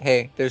 we have.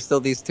 Hey, there's still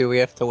these 2 we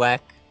have to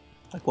whack.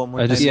 Like one more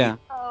I time. just- Yeah.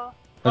 Oh,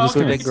 I just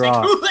okay. gonna- Big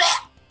rock.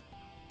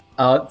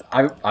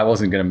 I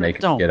wasn't gonna make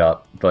it Don't. get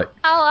up, but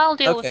I'll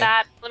deal with Okay.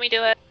 that. Let me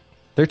do it.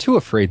 They're too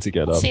afraid to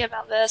get We'll up. see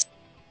about this.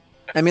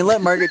 I mean,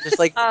 let Margaret just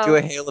like Oh. do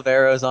a hail of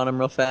arrows on him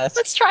real fast.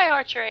 Let's try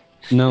archery.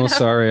 No,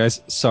 sorry. I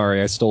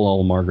stole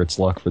all Margaret's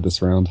luck for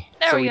this round.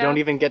 There so we we go. don't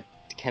even get.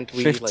 Can't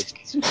we 50.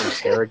 like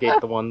interrogate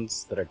the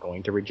ones that are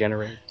going to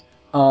regenerate?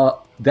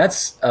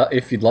 that's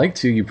if you'd like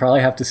to, you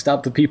probably have to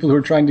stop the people who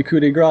are trying to coup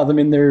de grace them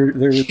in their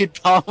You'd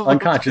probably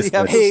unconsciousness.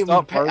 have to Hey,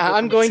 stop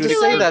I'm going to Too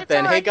say late, that it's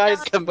then. Hey already guys,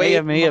 done.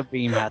 Kamehameha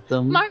beam at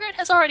them. Margaret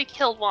has already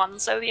killed one,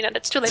 so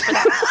it's too late for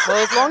that. well,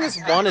 as long as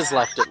one is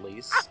left at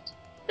least.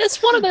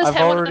 This one of those I've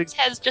one of already- them's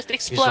heads just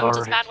explodes as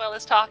already- Manuel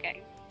is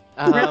talking.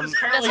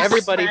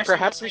 Everybody, smashing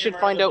perhaps the we should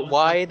table find with out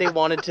why they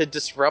wanted to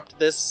disrupt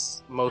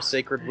this most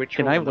sacred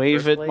ritual. Can I in the wave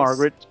first it, place.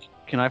 Margaret?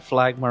 Can I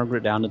flag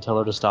Margaret down to tell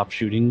her to stop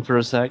shooting for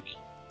a sec?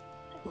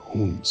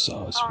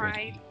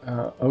 Alright.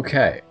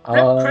 Okay.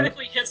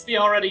 Critically hits the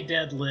already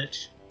dead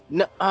Lich.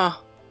 No,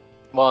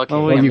 well, okay,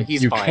 Oh, well, yeah, you,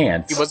 he's you fine.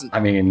 can't. He wasn't.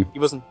 I mean, He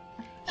wasn't.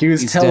 he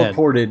was He's dead.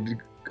 teleported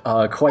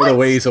quite a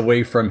ways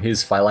away from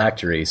his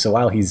phylactery. So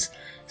while he's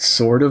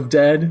sort of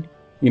dead,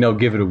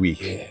 give it a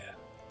week. Yeah.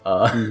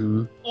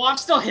 Mm-hmm. Well, I'm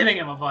still hitting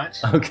him a bunch.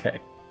 Okay.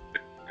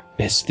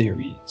 Best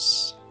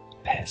theories,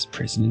 past,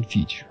 present, and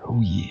future.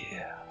 Oh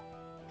yeah.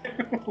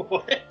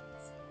 What?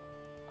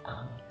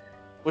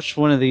 Which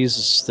one of these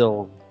is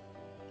still?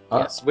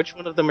 Yes. Which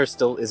one of them is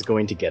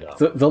going to get up?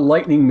 The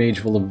lightning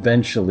mage will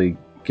eventually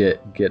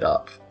get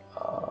up.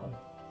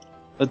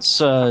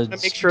 Let's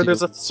Make sure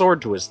there's a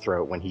sword to his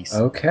throat when he's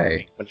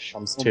Okay. when it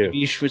comes to.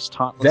 Let's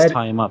That-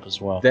 tie him up as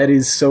well. That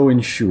is so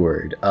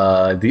ensured.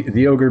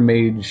 The ogre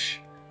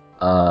mage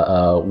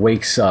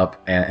wakes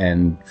up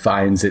and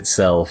finds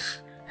itself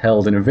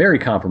held in a very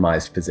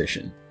compromised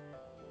position.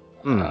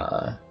 Hmm.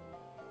 Uh,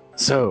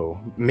 So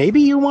maybe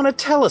you want to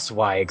tell us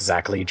why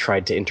exactly you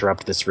tried to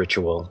interrupt this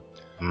ritual?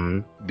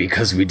 Hmm.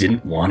 because we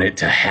didn't want it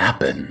to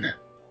happen.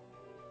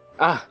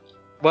 Ah.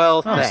 Well,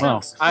 Oh, thanks. wow.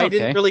 I Okay.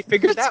 didn't really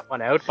figure that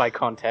one out by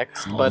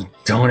context, but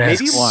Don't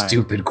ask maybe why.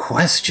 stupid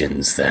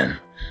questions then.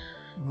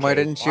 Why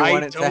didn't you why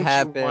want it to don't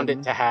happen? You want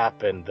it to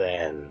happen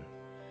then?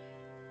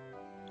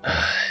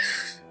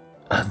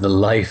 The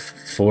life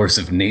force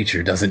of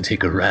nature doesn't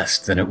take a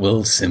rest, then it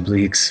will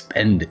simply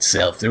expend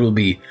itself. There will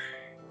be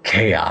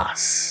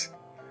chaos.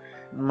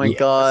 Oh my Yes.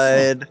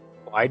 god.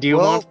 Why do you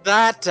Well, want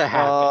that to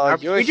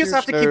happen? you're a we just huge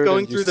have to keep nerd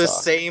going and you through the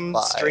suck. same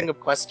Bye. string of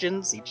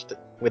questions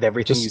with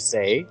everything Just- you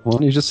say. Why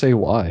don't you just say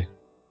why?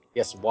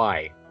 Yes,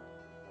 why?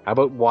 How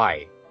about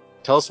why?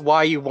 Tell us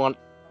why you want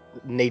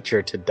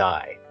nature to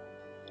die.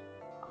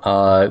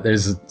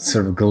 There's a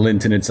sort of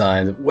glint in its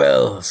eye.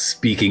 Well,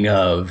 speaking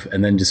of,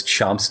 and then just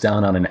chomps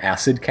down on an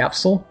acid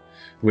capsule,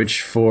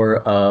 which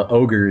for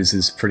ogres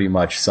is pretty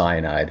much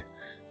cyanide.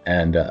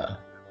 And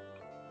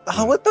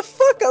Oh, what the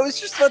fuck? I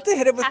was just about to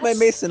hit him with my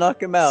mace and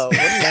knock him out. What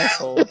an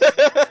asshole.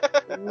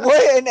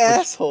 What an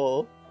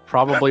asshole.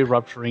 Probably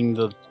rupturing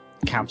the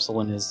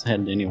capsule in his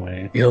head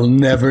anyway. you'll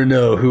never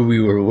know who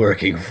we were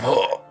working for.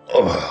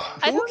 Ugh.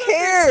 I Who don't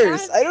cares?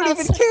 understand I don't how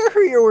even such- care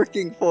who you're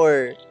working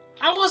for.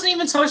 I wasn't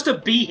even supposed to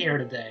be here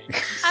today.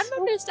 I don't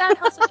understand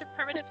how such a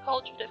primitive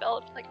culture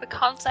developed like the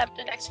concept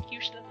and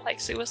execution of like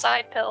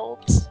suicide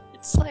pills.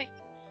 It's like,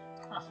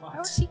 Oh, why what?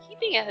 was he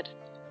keeping it?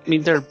 I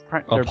mean, they're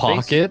A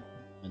pocket?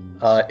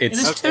 It's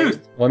In his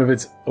tooth. one of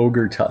its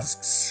ogre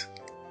tusks.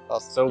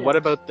 So what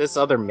about this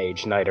other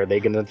mage knight? Are they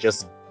gonna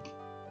just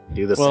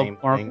do the Well, same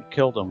Mark thing?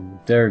 killed him.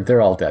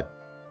 They're all dead.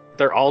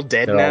 They're all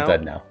dead They're now. all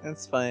dead now.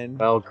 That's fine.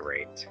 Well,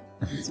 great.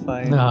 It's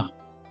fine.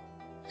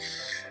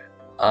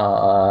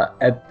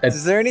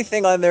 Is there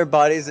anything on their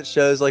bodies that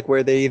shows like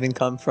where they even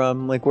come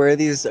from? Like where are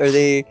these? Are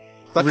they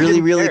But really,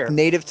 didn't really care.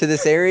 native to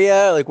this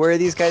area? Like where are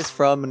these guys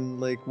from? And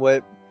like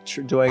what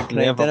Can They I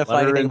have a identify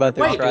letter anything in about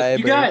their Wait, tribe?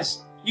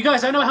 you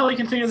guys, I know how we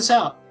can figure this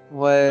out. We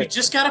What?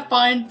 just gotta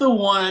find the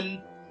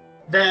one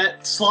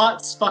that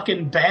Slot's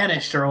fucking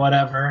banished or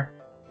whatever,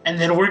 and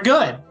then we're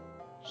good.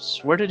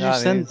 Where did you Yeah, I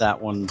mean, send it's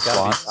that one, gotta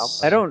be Slots?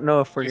 something. I don't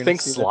know if we're You gonna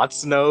think see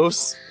Slots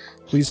knows?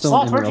 Please don't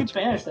Slot, where'd you interrupt.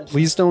 banish that?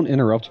 Please don't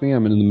interrupt me.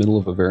 I'm in the middle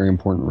of a very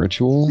important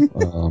ritual.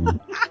 Rude.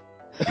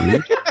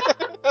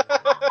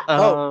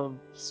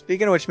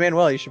 Speaking of which,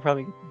 Manuel, you should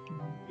probably.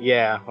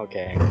 Yeah,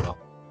 okay. Well,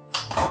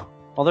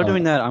 While they're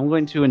doing that, I'm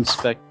going to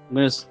inspect. I'm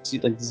going to see,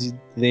 like, do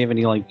they have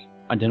any, like,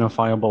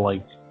 identifiable,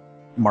 like,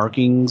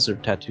 markings or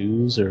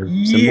tattoos or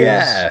symbols?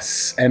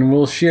 Yes, and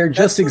we'll share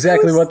just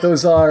exactly what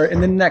those are in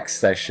the next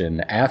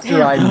session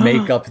after I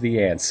make up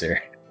the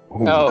answer.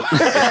 oh.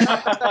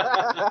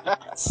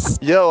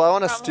 Yo, I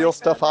want to Probably steal for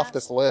stuff the off best.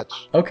 this lich.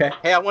 Okay.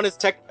 Hey, I want his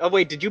tech. Oh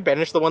wait, did you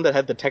banish the one that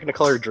had the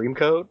Technicolor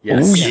Dreamcoat?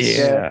 Yes. Oh,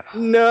 yeah.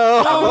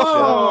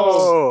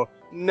 No.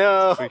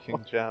 No.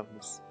 Freaking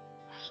gems.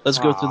 Let's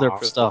go through their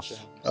Crystal stuff.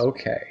 gems.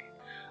 Okay.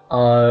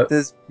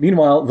 Does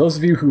Meanwhile, those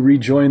of you who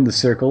rejoined the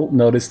circle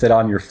notice that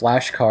on your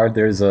flash card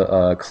there's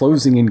a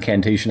closing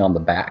incantation on the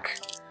back.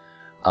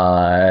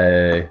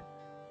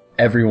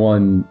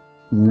 Everyone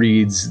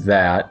reads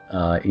that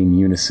in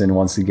unison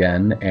once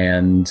again,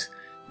 and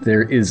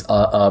there is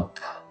a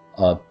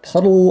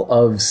puddle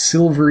of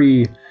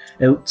silvery.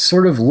 It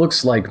sort of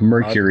looks like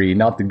mercury,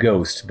 not the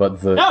ghost, but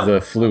the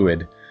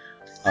fluid.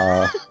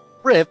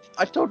 Rip,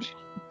 I told you.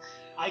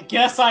 I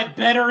guess I'd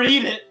better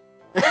eat it.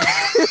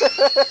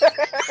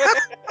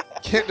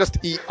 Can't just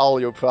eat all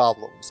your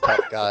problems, type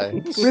guy.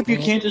 Rip, you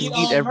can't just Eat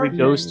eat all every mercury.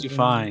 ghost you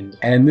find.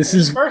 And this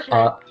is Mercury.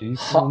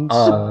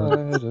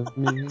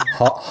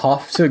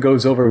 Hofta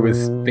goes over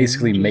with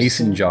basically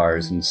mason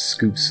jars and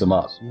scoops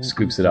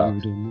it up,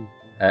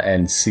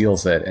 and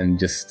seals it, and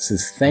just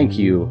says, "Thank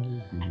you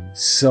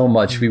so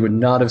much. We would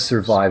not have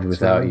survived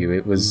without you.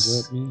 It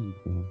was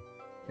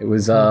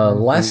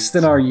less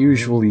than our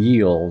usual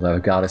yield,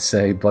 I've got to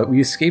say, but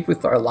we escaped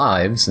with our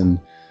lives, and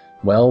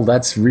well,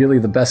 that's really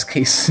the best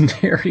case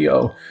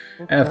scenario.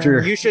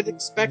 After You should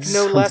expect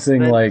no less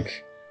something than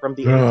like." from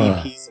the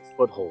MVPs of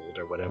Foothold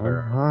or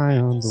whatever. High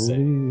on you say.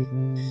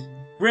 believing.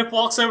 Rip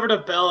walks over to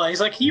Bella. He's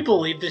like, "Can you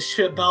believe this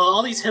shit, Bella?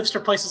 All these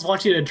hipster places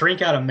want you to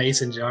drink out of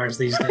mason jars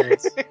these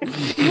days.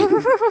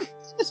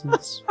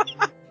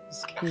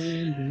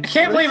 I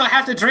can't believe I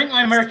have to drink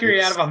my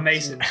mercury out of a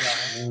mason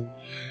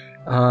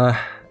jar."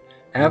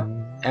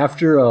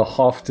 After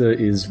Hofta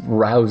is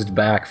roused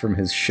back from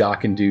his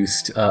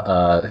shock-induced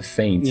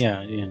faint,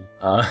 Yeah.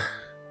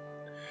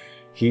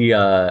 he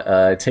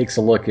takes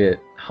a look at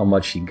how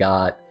much he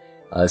got,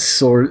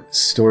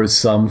 stores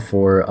some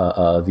for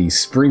the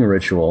spring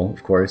ritual,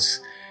 of course,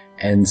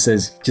 and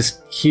says,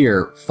 "Just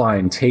here,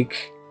 fine,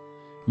 take.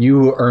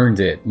 You earned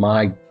it.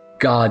 My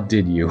God,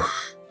 did you?"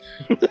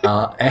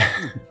 Well,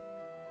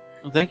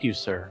 thank you,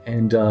 sir.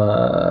 And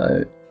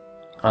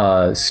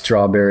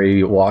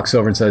Strawberry walks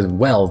over and says,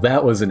 "Well,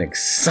 that was an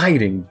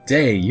exciting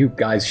day. You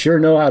guys sure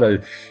know how to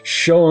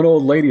show an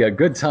old lady a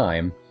good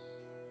time."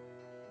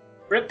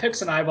 Rip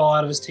picks an eyeball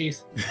out of his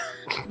teeth.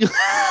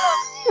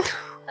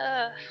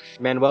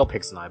 Manuel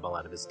picks an eyeball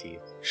out of his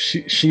teeth.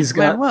 She's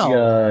got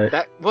Manuel.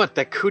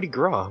 That coup de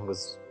grace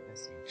was.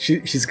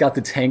 she's got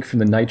the tank from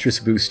the nitrous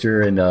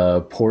booster and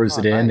pours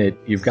it in. nice.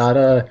 You've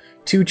got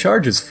 2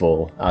 charges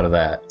full out of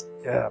that.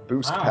 Yeah,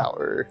 boost Wow.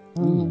 power.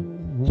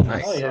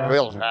 Nice. Oh, yeah.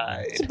 Real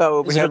nice. it's about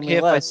what we Is it have okay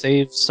if I left.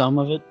 save some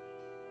of it?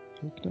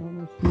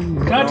 Can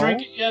I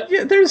drink it yet?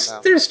 Yeah,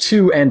 there's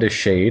 2 and a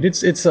shade.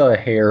 It's a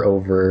hair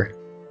over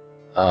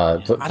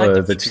I'd like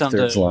the to keep some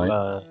 2/3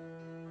 line.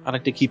 I'd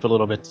like to keep a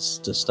little bit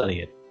to study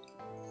it.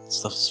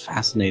 Stuff's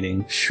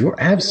fascinating. Sure,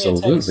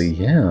 absolutely,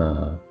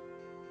 yeah.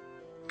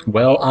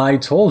 Well, I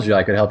told you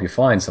I could help you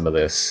find some of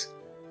this.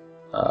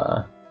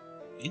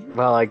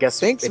 Well, I guess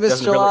Thanks, it Miss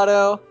doesn't really,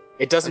 Gelato.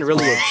 it doesn't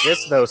really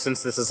exist though,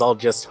 since this is all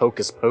just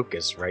hocus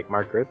pocus, right,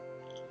 Margaret?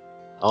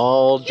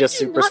 All just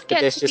You do not get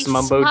to superstitious be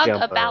mumbo smug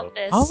jumbo. about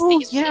this. Oh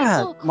These yeah,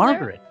 little cler-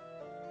 Margaret.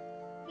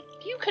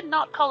 You could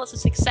not call us a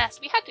success.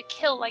 We had to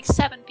kill like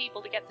 7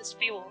 people to get this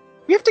fuel.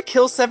 We have to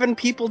kill 7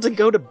 people to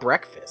go to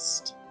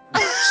breakfast. We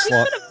could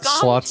have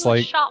gone Slots to a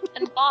like- shop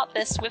and bought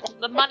this with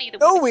the money that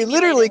No, we've we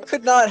literally accumulated.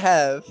 could not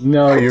have.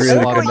 No, you I really don't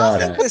know could what not you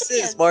think have. this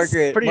is,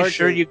 Margaret. Pretty Margaret.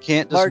 sure you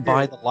can't just buy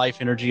Margaret. the life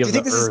energy Do of you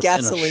think the this is earth in a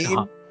gasoline?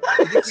 shop.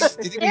 Do you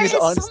think we There use is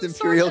honest some sort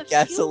imperial of fuel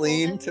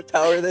gasoline in- to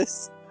power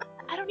this?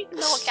 I don't even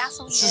know what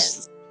gasoline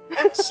is.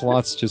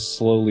 Slots just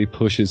slowly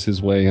pushes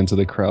his way into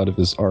the crowd of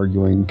his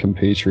arguing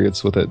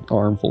compatriots with an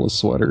armful of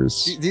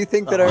sweaters. Do you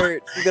think that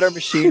our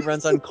machine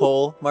runs on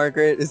coal,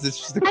 Margaret? Is this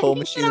just a I coal think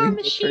machine? that our we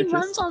can machine purchase?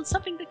 runs on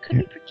something that could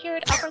be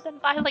procured other than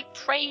by like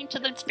praying to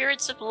the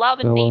spirits of love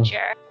and Bella.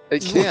 nature.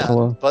 It can,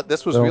 Hello. but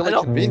this was Hello. really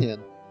Hello.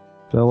 convenient.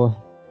 Bella,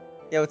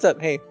 Yeah, what's up?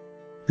 Hey.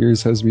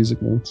 yours has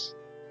music notes.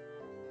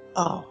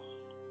 Oh.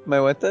 Am I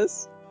with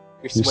this?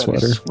 Your Your sweater.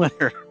 sweater.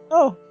 Sweater.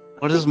 Oh.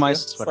 What does thank my you.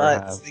 sweater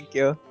Slots, have? Thank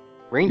you.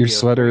 Reindeer. Your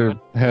sweater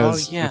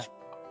has. Oh yeah.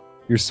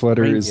 Your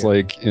sweater is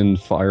Reindeer. like in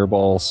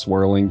fireball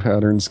swirling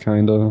patterns,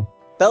 kinda.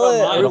 Bella,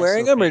 mine are we also.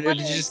 wearing them, or What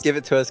did you is- just give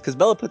it to us? Because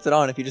Bella puts it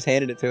on if you just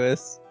handed it to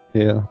us.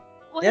 Yeah.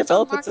 Well, Yeah, it's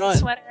Bella a puts it Market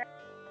on. sweater.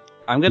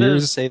 I'm gonna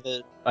Yours- say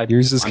that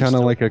Yours is I'm kind of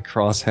still- like a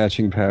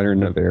cross-hatching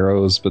pattern of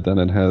arrows, but then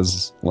it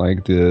has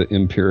like the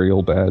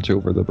Imperial badge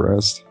over the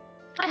breast.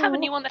 I have a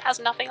new one that has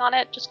nothing on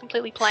it, just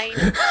completely plain.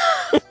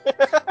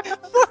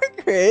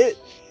 Margaret,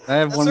 I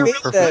have I one made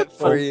with that perfect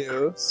for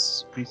you.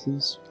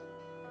 pieces.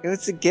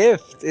 It's a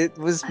gift. It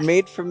was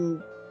made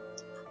from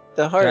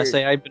the Can I heart.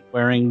 say I've been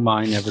wearing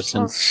mine ever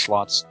since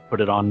Slots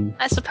put it on?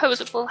 I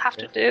suppose it will have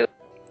to do.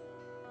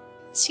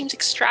 It seems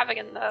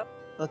extravagant, though.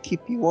 I'll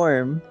keep you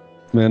warm.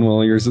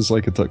 Manuel, yours is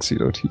like a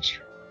tuxedo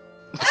t-shirt.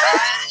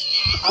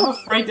 I'm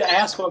afraid to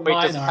ask what Wait,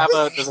 mine does it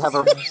are. have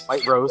a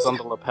white rose on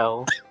the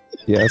lapel?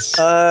 Yes.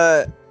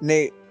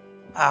 Nate.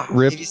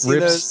 Rip, have you seen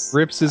Rips, those?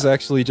 Rips is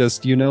actually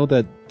just, you know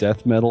that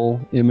death metal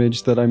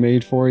image that I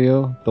made for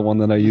you? The one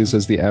that I use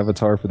as the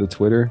avatar for the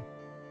Twitter?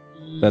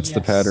 That's the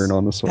Yes. pattern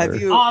on the sweater.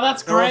 Have you? Oh,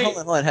 that's No, great.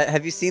 hold on.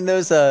 Have you seen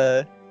those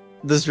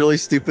really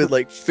stupid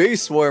like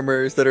face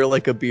warmers that are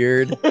like a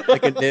beard,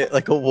 like a knit,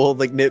 like a wool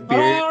like knit But I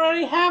beard?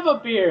 already have a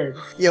beard.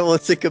 Yeah, well,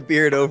 it's like a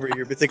beard over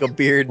here, but it's like a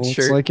beard Well, it's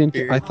shirt. like in,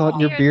 beard. I thought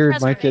your Beard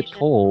beard might get preservation.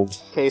 cold.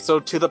 Okay, so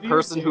to the Beard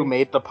person who beard.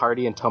 made the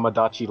party in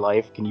Tomodachi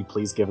Life, can you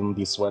please give him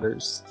these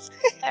sweaters?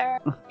 There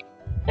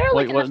are Wait,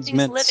 like enough what's things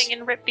mints? living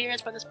in ripped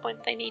beards by this point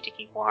that they need to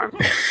keep warm.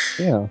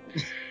 Yeah.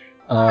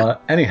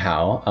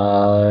 Anyhow,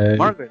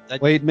 Margaret,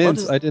 Wait, what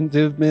mints. is- I didn't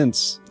do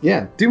mints.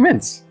 yeah, do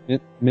mints.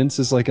 Mints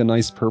is like a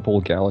nice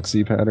purple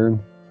galaxy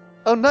pattern.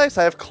 Oh, nice!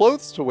 I have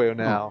clothes to wear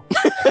now.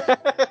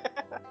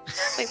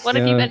 Wait, what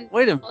have you Yeah. been?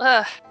 Wait a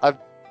minute. Ugh,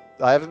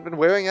 I haven't been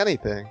wearing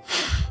anything.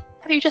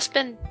 have you just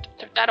been?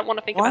 I don't want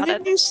to think Why about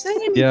didn't it. you say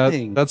Yeah,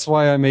 anything? that's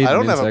why I made I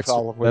don't mints have a extra.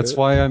 problem with That's it.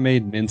 why I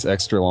made mints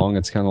extra long.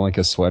 It's kind of like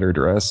a sweater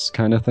dress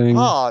kind of thing.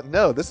 Oh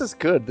no, this is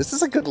good. This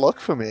is a good look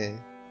for me.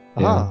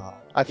 Yeah. Ah,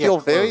 I feel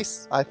very,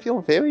 clothes. I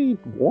feel very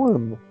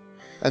warm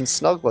and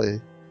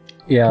snuggly.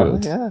 Yeah,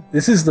 Good. Yeah.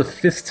 this is the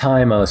 5th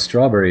time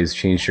Strawberry has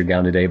changed her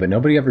gown today, but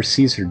nobody ever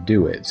sees her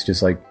do it. It's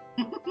just like,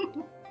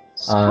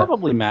 It's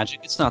probably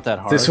magic. It's not that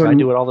hard. this I one-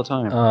 do it all the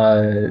time.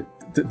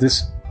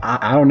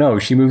 I don't know,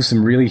 she moves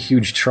some really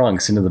huge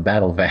trunks into the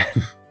battle van.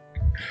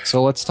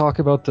 So let's talk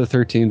about the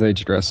 13th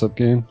age dress up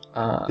game.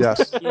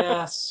 Yes,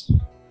 Yes.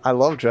 I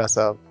love dress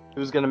up.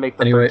 Who's gonna make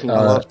the Anyway, 13th?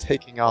 I love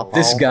taking off.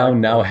 This all gown my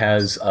now clothes.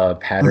 has a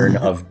pattern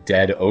of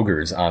dead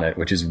ogres on it,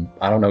 which is,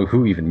 I don't know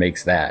who even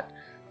makes that.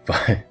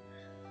 But,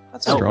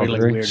 That's a really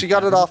Strawberry. weird. She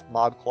got it off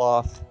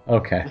ModCloth.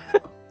 okay.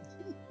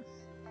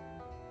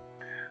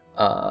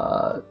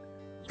 But,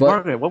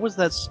 Margaret, what was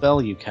that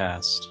spell you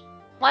cast?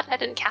 What? I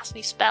didn't cast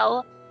any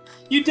spell.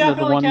 You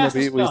definitely one cast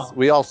that a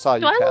We spell. all saw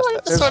you Do I cast look like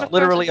that. the There's sort of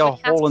literally a person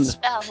who hole in the casts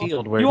a spell?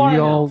 field where You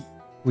are-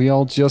 We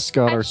all just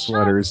got I our shot-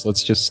 sweaters.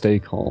 Let's just stay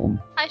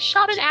calm. I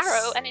shot an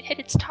arrow and it hit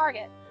its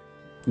target.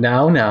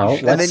 now,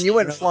 And let's, then you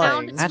went Found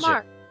flying. its Magic.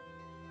 mark.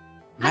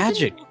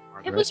 magic. It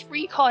Margaret. was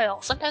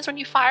recoil. Sometimes when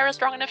you fire a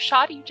strong enough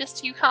shot,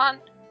 you can't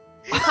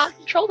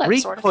control that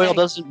sort of Recoil thing.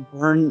 doesn't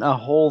burn a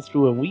hole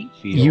through a wheat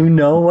field. you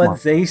know what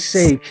Mark. they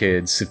say,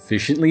 kids.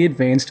 Sufficiently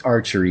advanced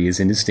archery is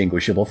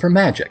indistinguishable from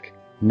magic.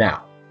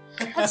 Now.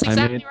 That's I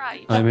exactly made-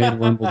 right. I made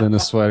Wimbledon a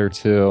sweater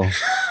too.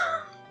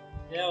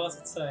 Yeah, what's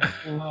it say?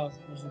 What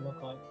does it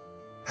look like?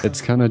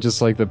 It's kind of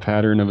just like the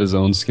pattern of his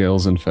own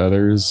scales and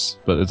feathers,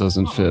 but it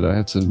doesn't fit. I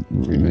had to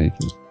remake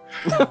it.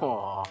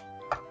 Aw.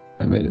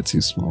 I made it too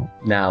small.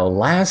 Now,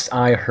 last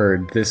I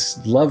heard,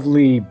 this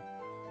lovely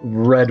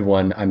red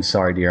one, I'm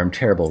sorry, dear, I'm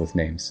terrible with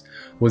names,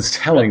 was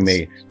telling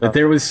me that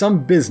there was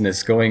some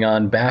business going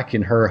on back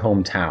in her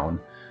hometown,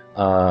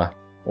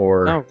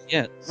 or Oh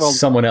yeah. Well,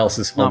 someone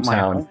else's not my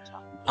hometown. hometown.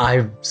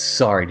 I'm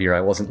sorry, dear,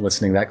 I wasn't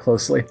listening that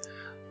closely.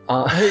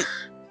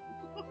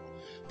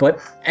 But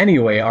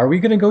anyway, are we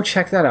gonna go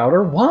check that out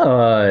or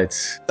what?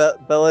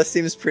 Bella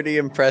seems pretty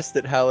impressed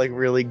at how like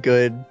really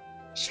good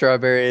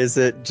Strawberry is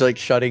at like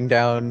shutting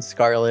down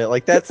Scarlet.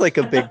 Like that's like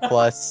a big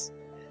plus.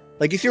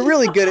 Like if you're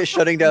really good at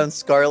shutting down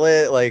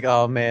Scarlet, like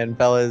oh man,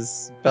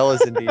 Bella's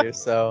into you.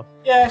 So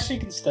Yeah, she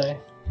can stay.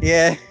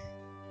 yeah,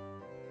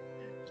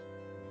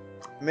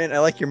 man, I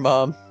like your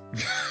mom.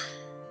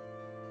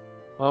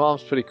 My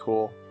mom's pretty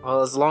cool.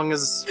 Well, as long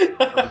as we're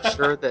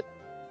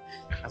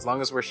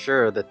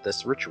sure that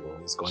this ritual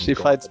is going She to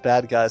go fights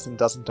bad guys and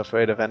doesn't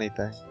afraid of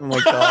anything. Oh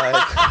my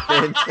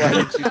god. Vince, why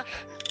did you-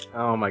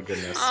 Oh my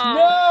goodness.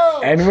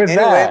 No! And with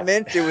Anyway, that,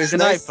 Mint, it was Good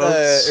night, nice.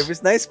 folks. It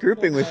was nice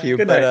grouping with you,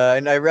 Good but night.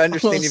 and I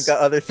understand you've got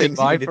other things you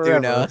Goodbye need to do forever.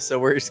 now, so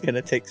we're just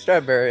gonna take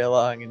Strawberry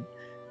along and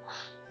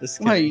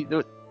just Wait.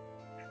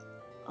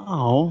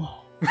 Oh.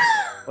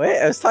 wait.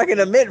 I was talking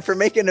to Mint for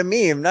making a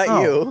meme, not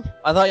Oh. you.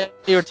 I thought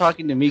you were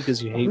talking to me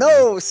because you hate me.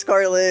 No,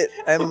 Scarlet.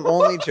 I'm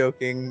only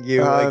joking.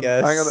 You, I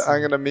guess.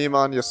 I'm gonna meme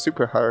on you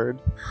super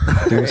hard.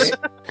 There's-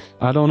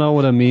 I don't know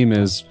what a meme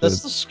is, but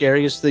That's the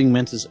scariest thing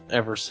Mint has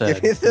ever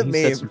said. Give me the He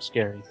meme. said some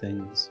scary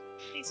things.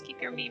 Please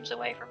keep your memes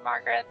away from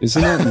Margaret.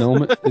 isn't that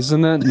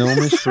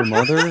gnomish for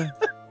mother?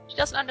 She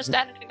doesn't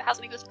understand anything that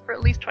hasn't existed for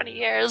at least 20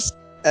 years.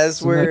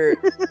 As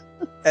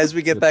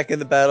we get back in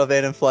the battle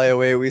van and fly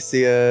away, we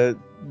see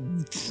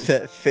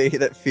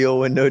that feel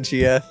window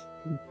GF.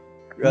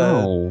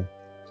 No.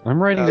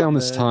 I'm writing down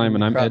this open time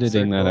and I'm crop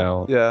editing that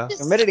circle. out. Yeah.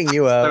 I'm editing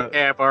you out.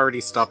 Okay, I've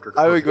already stopped I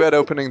recording. regret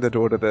opening the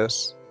door to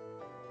this.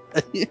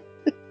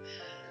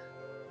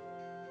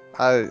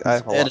 I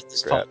have a lot Edit of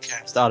this regret.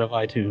 podcast out of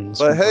iTunes.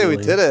 But hey, we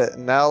completely. did it.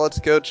 Now let's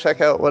go check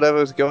out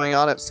whatever's going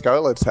on at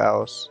Scarlet's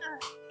house.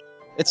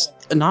 It's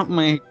not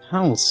my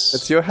house.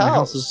 It's your My house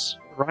house. is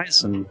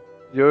Horizon.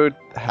 Your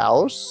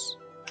house?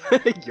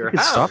 Your You can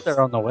house. stop there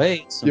on the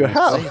way. It's a Your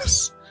nice place.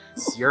 house.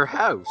 It's your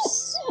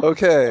house.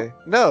 Okay.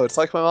 No, it's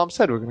like my mom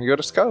said. We're gonna go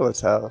to Scarlet's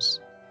house.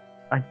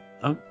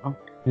 Oh,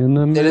 In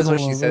the It is what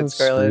middle she of said, a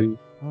Scarlet. street.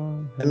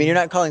 I mean, you're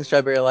not calling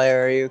Strawberry a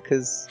liar, are you?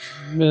 Because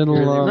Middle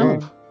Really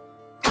of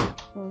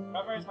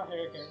Strawberry's my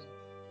favorite character.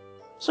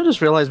 so I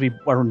just realized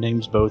our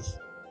names both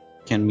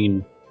can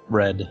mean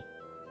red.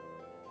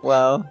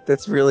 wow,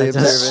 that's really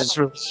That's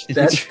observant. just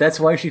really That's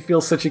why she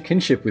feels such a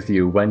kinship with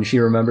you when she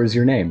remembers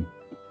your name.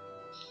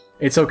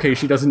 It's okay,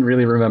 she doesn't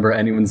really remember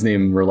anyone's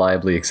name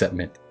reliably except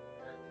Mint.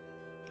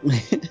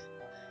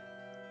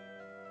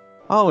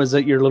 Oh, is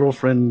that your little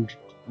friend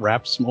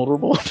Rap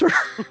Smolderbolter?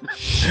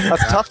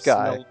 That's tough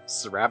guy.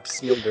 Rap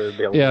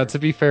Smilder. Yeah, to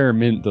be fair,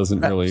 Mint doesn't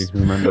really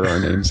remember our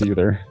names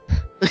either.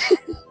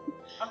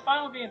 I'm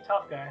fine with being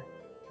tough guy.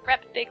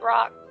 Rep Big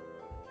Rock.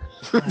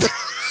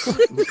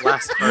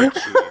 Blast heart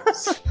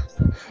shoes.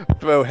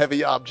 Throw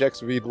heavy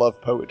objects, read love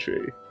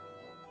poetry.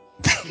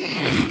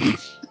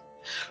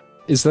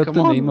 Is that Come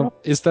the on, name of? Rup.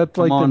 Is that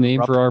Come like the on, name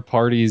Rup. for our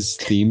party's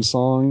theme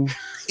song?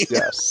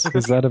 Yes.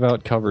 Because that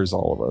about covers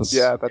all of us.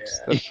 Yeah,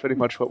 that's pretty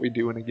much what we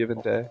do in a given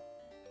day.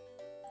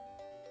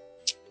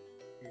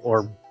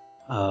 Or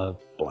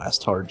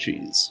Blast Hard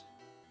Cheese.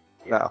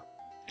 No.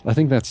 I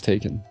think that's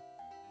taken.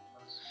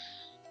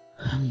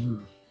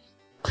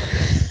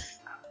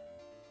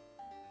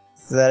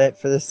 Is that it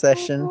for this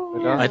session?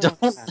 I don't.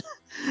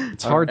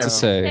 It's hard to know.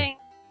 say. Dang.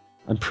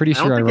 I'm pretty I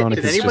don't sure think Ironic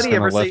did has just anybody kind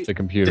ever of left say- the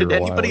computer Did a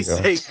while anybody ago.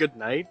 say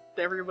goodnight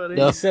to everybody?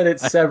 You said it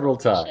several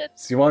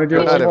times. You want to do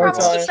it Good one night, more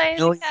everyone. time? Say it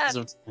Millions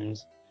again. of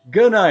times.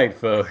 Good night,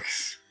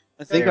 folks.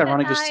 I think Good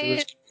Ironic just threw his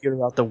night.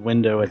 computer out the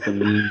window at the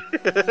knee.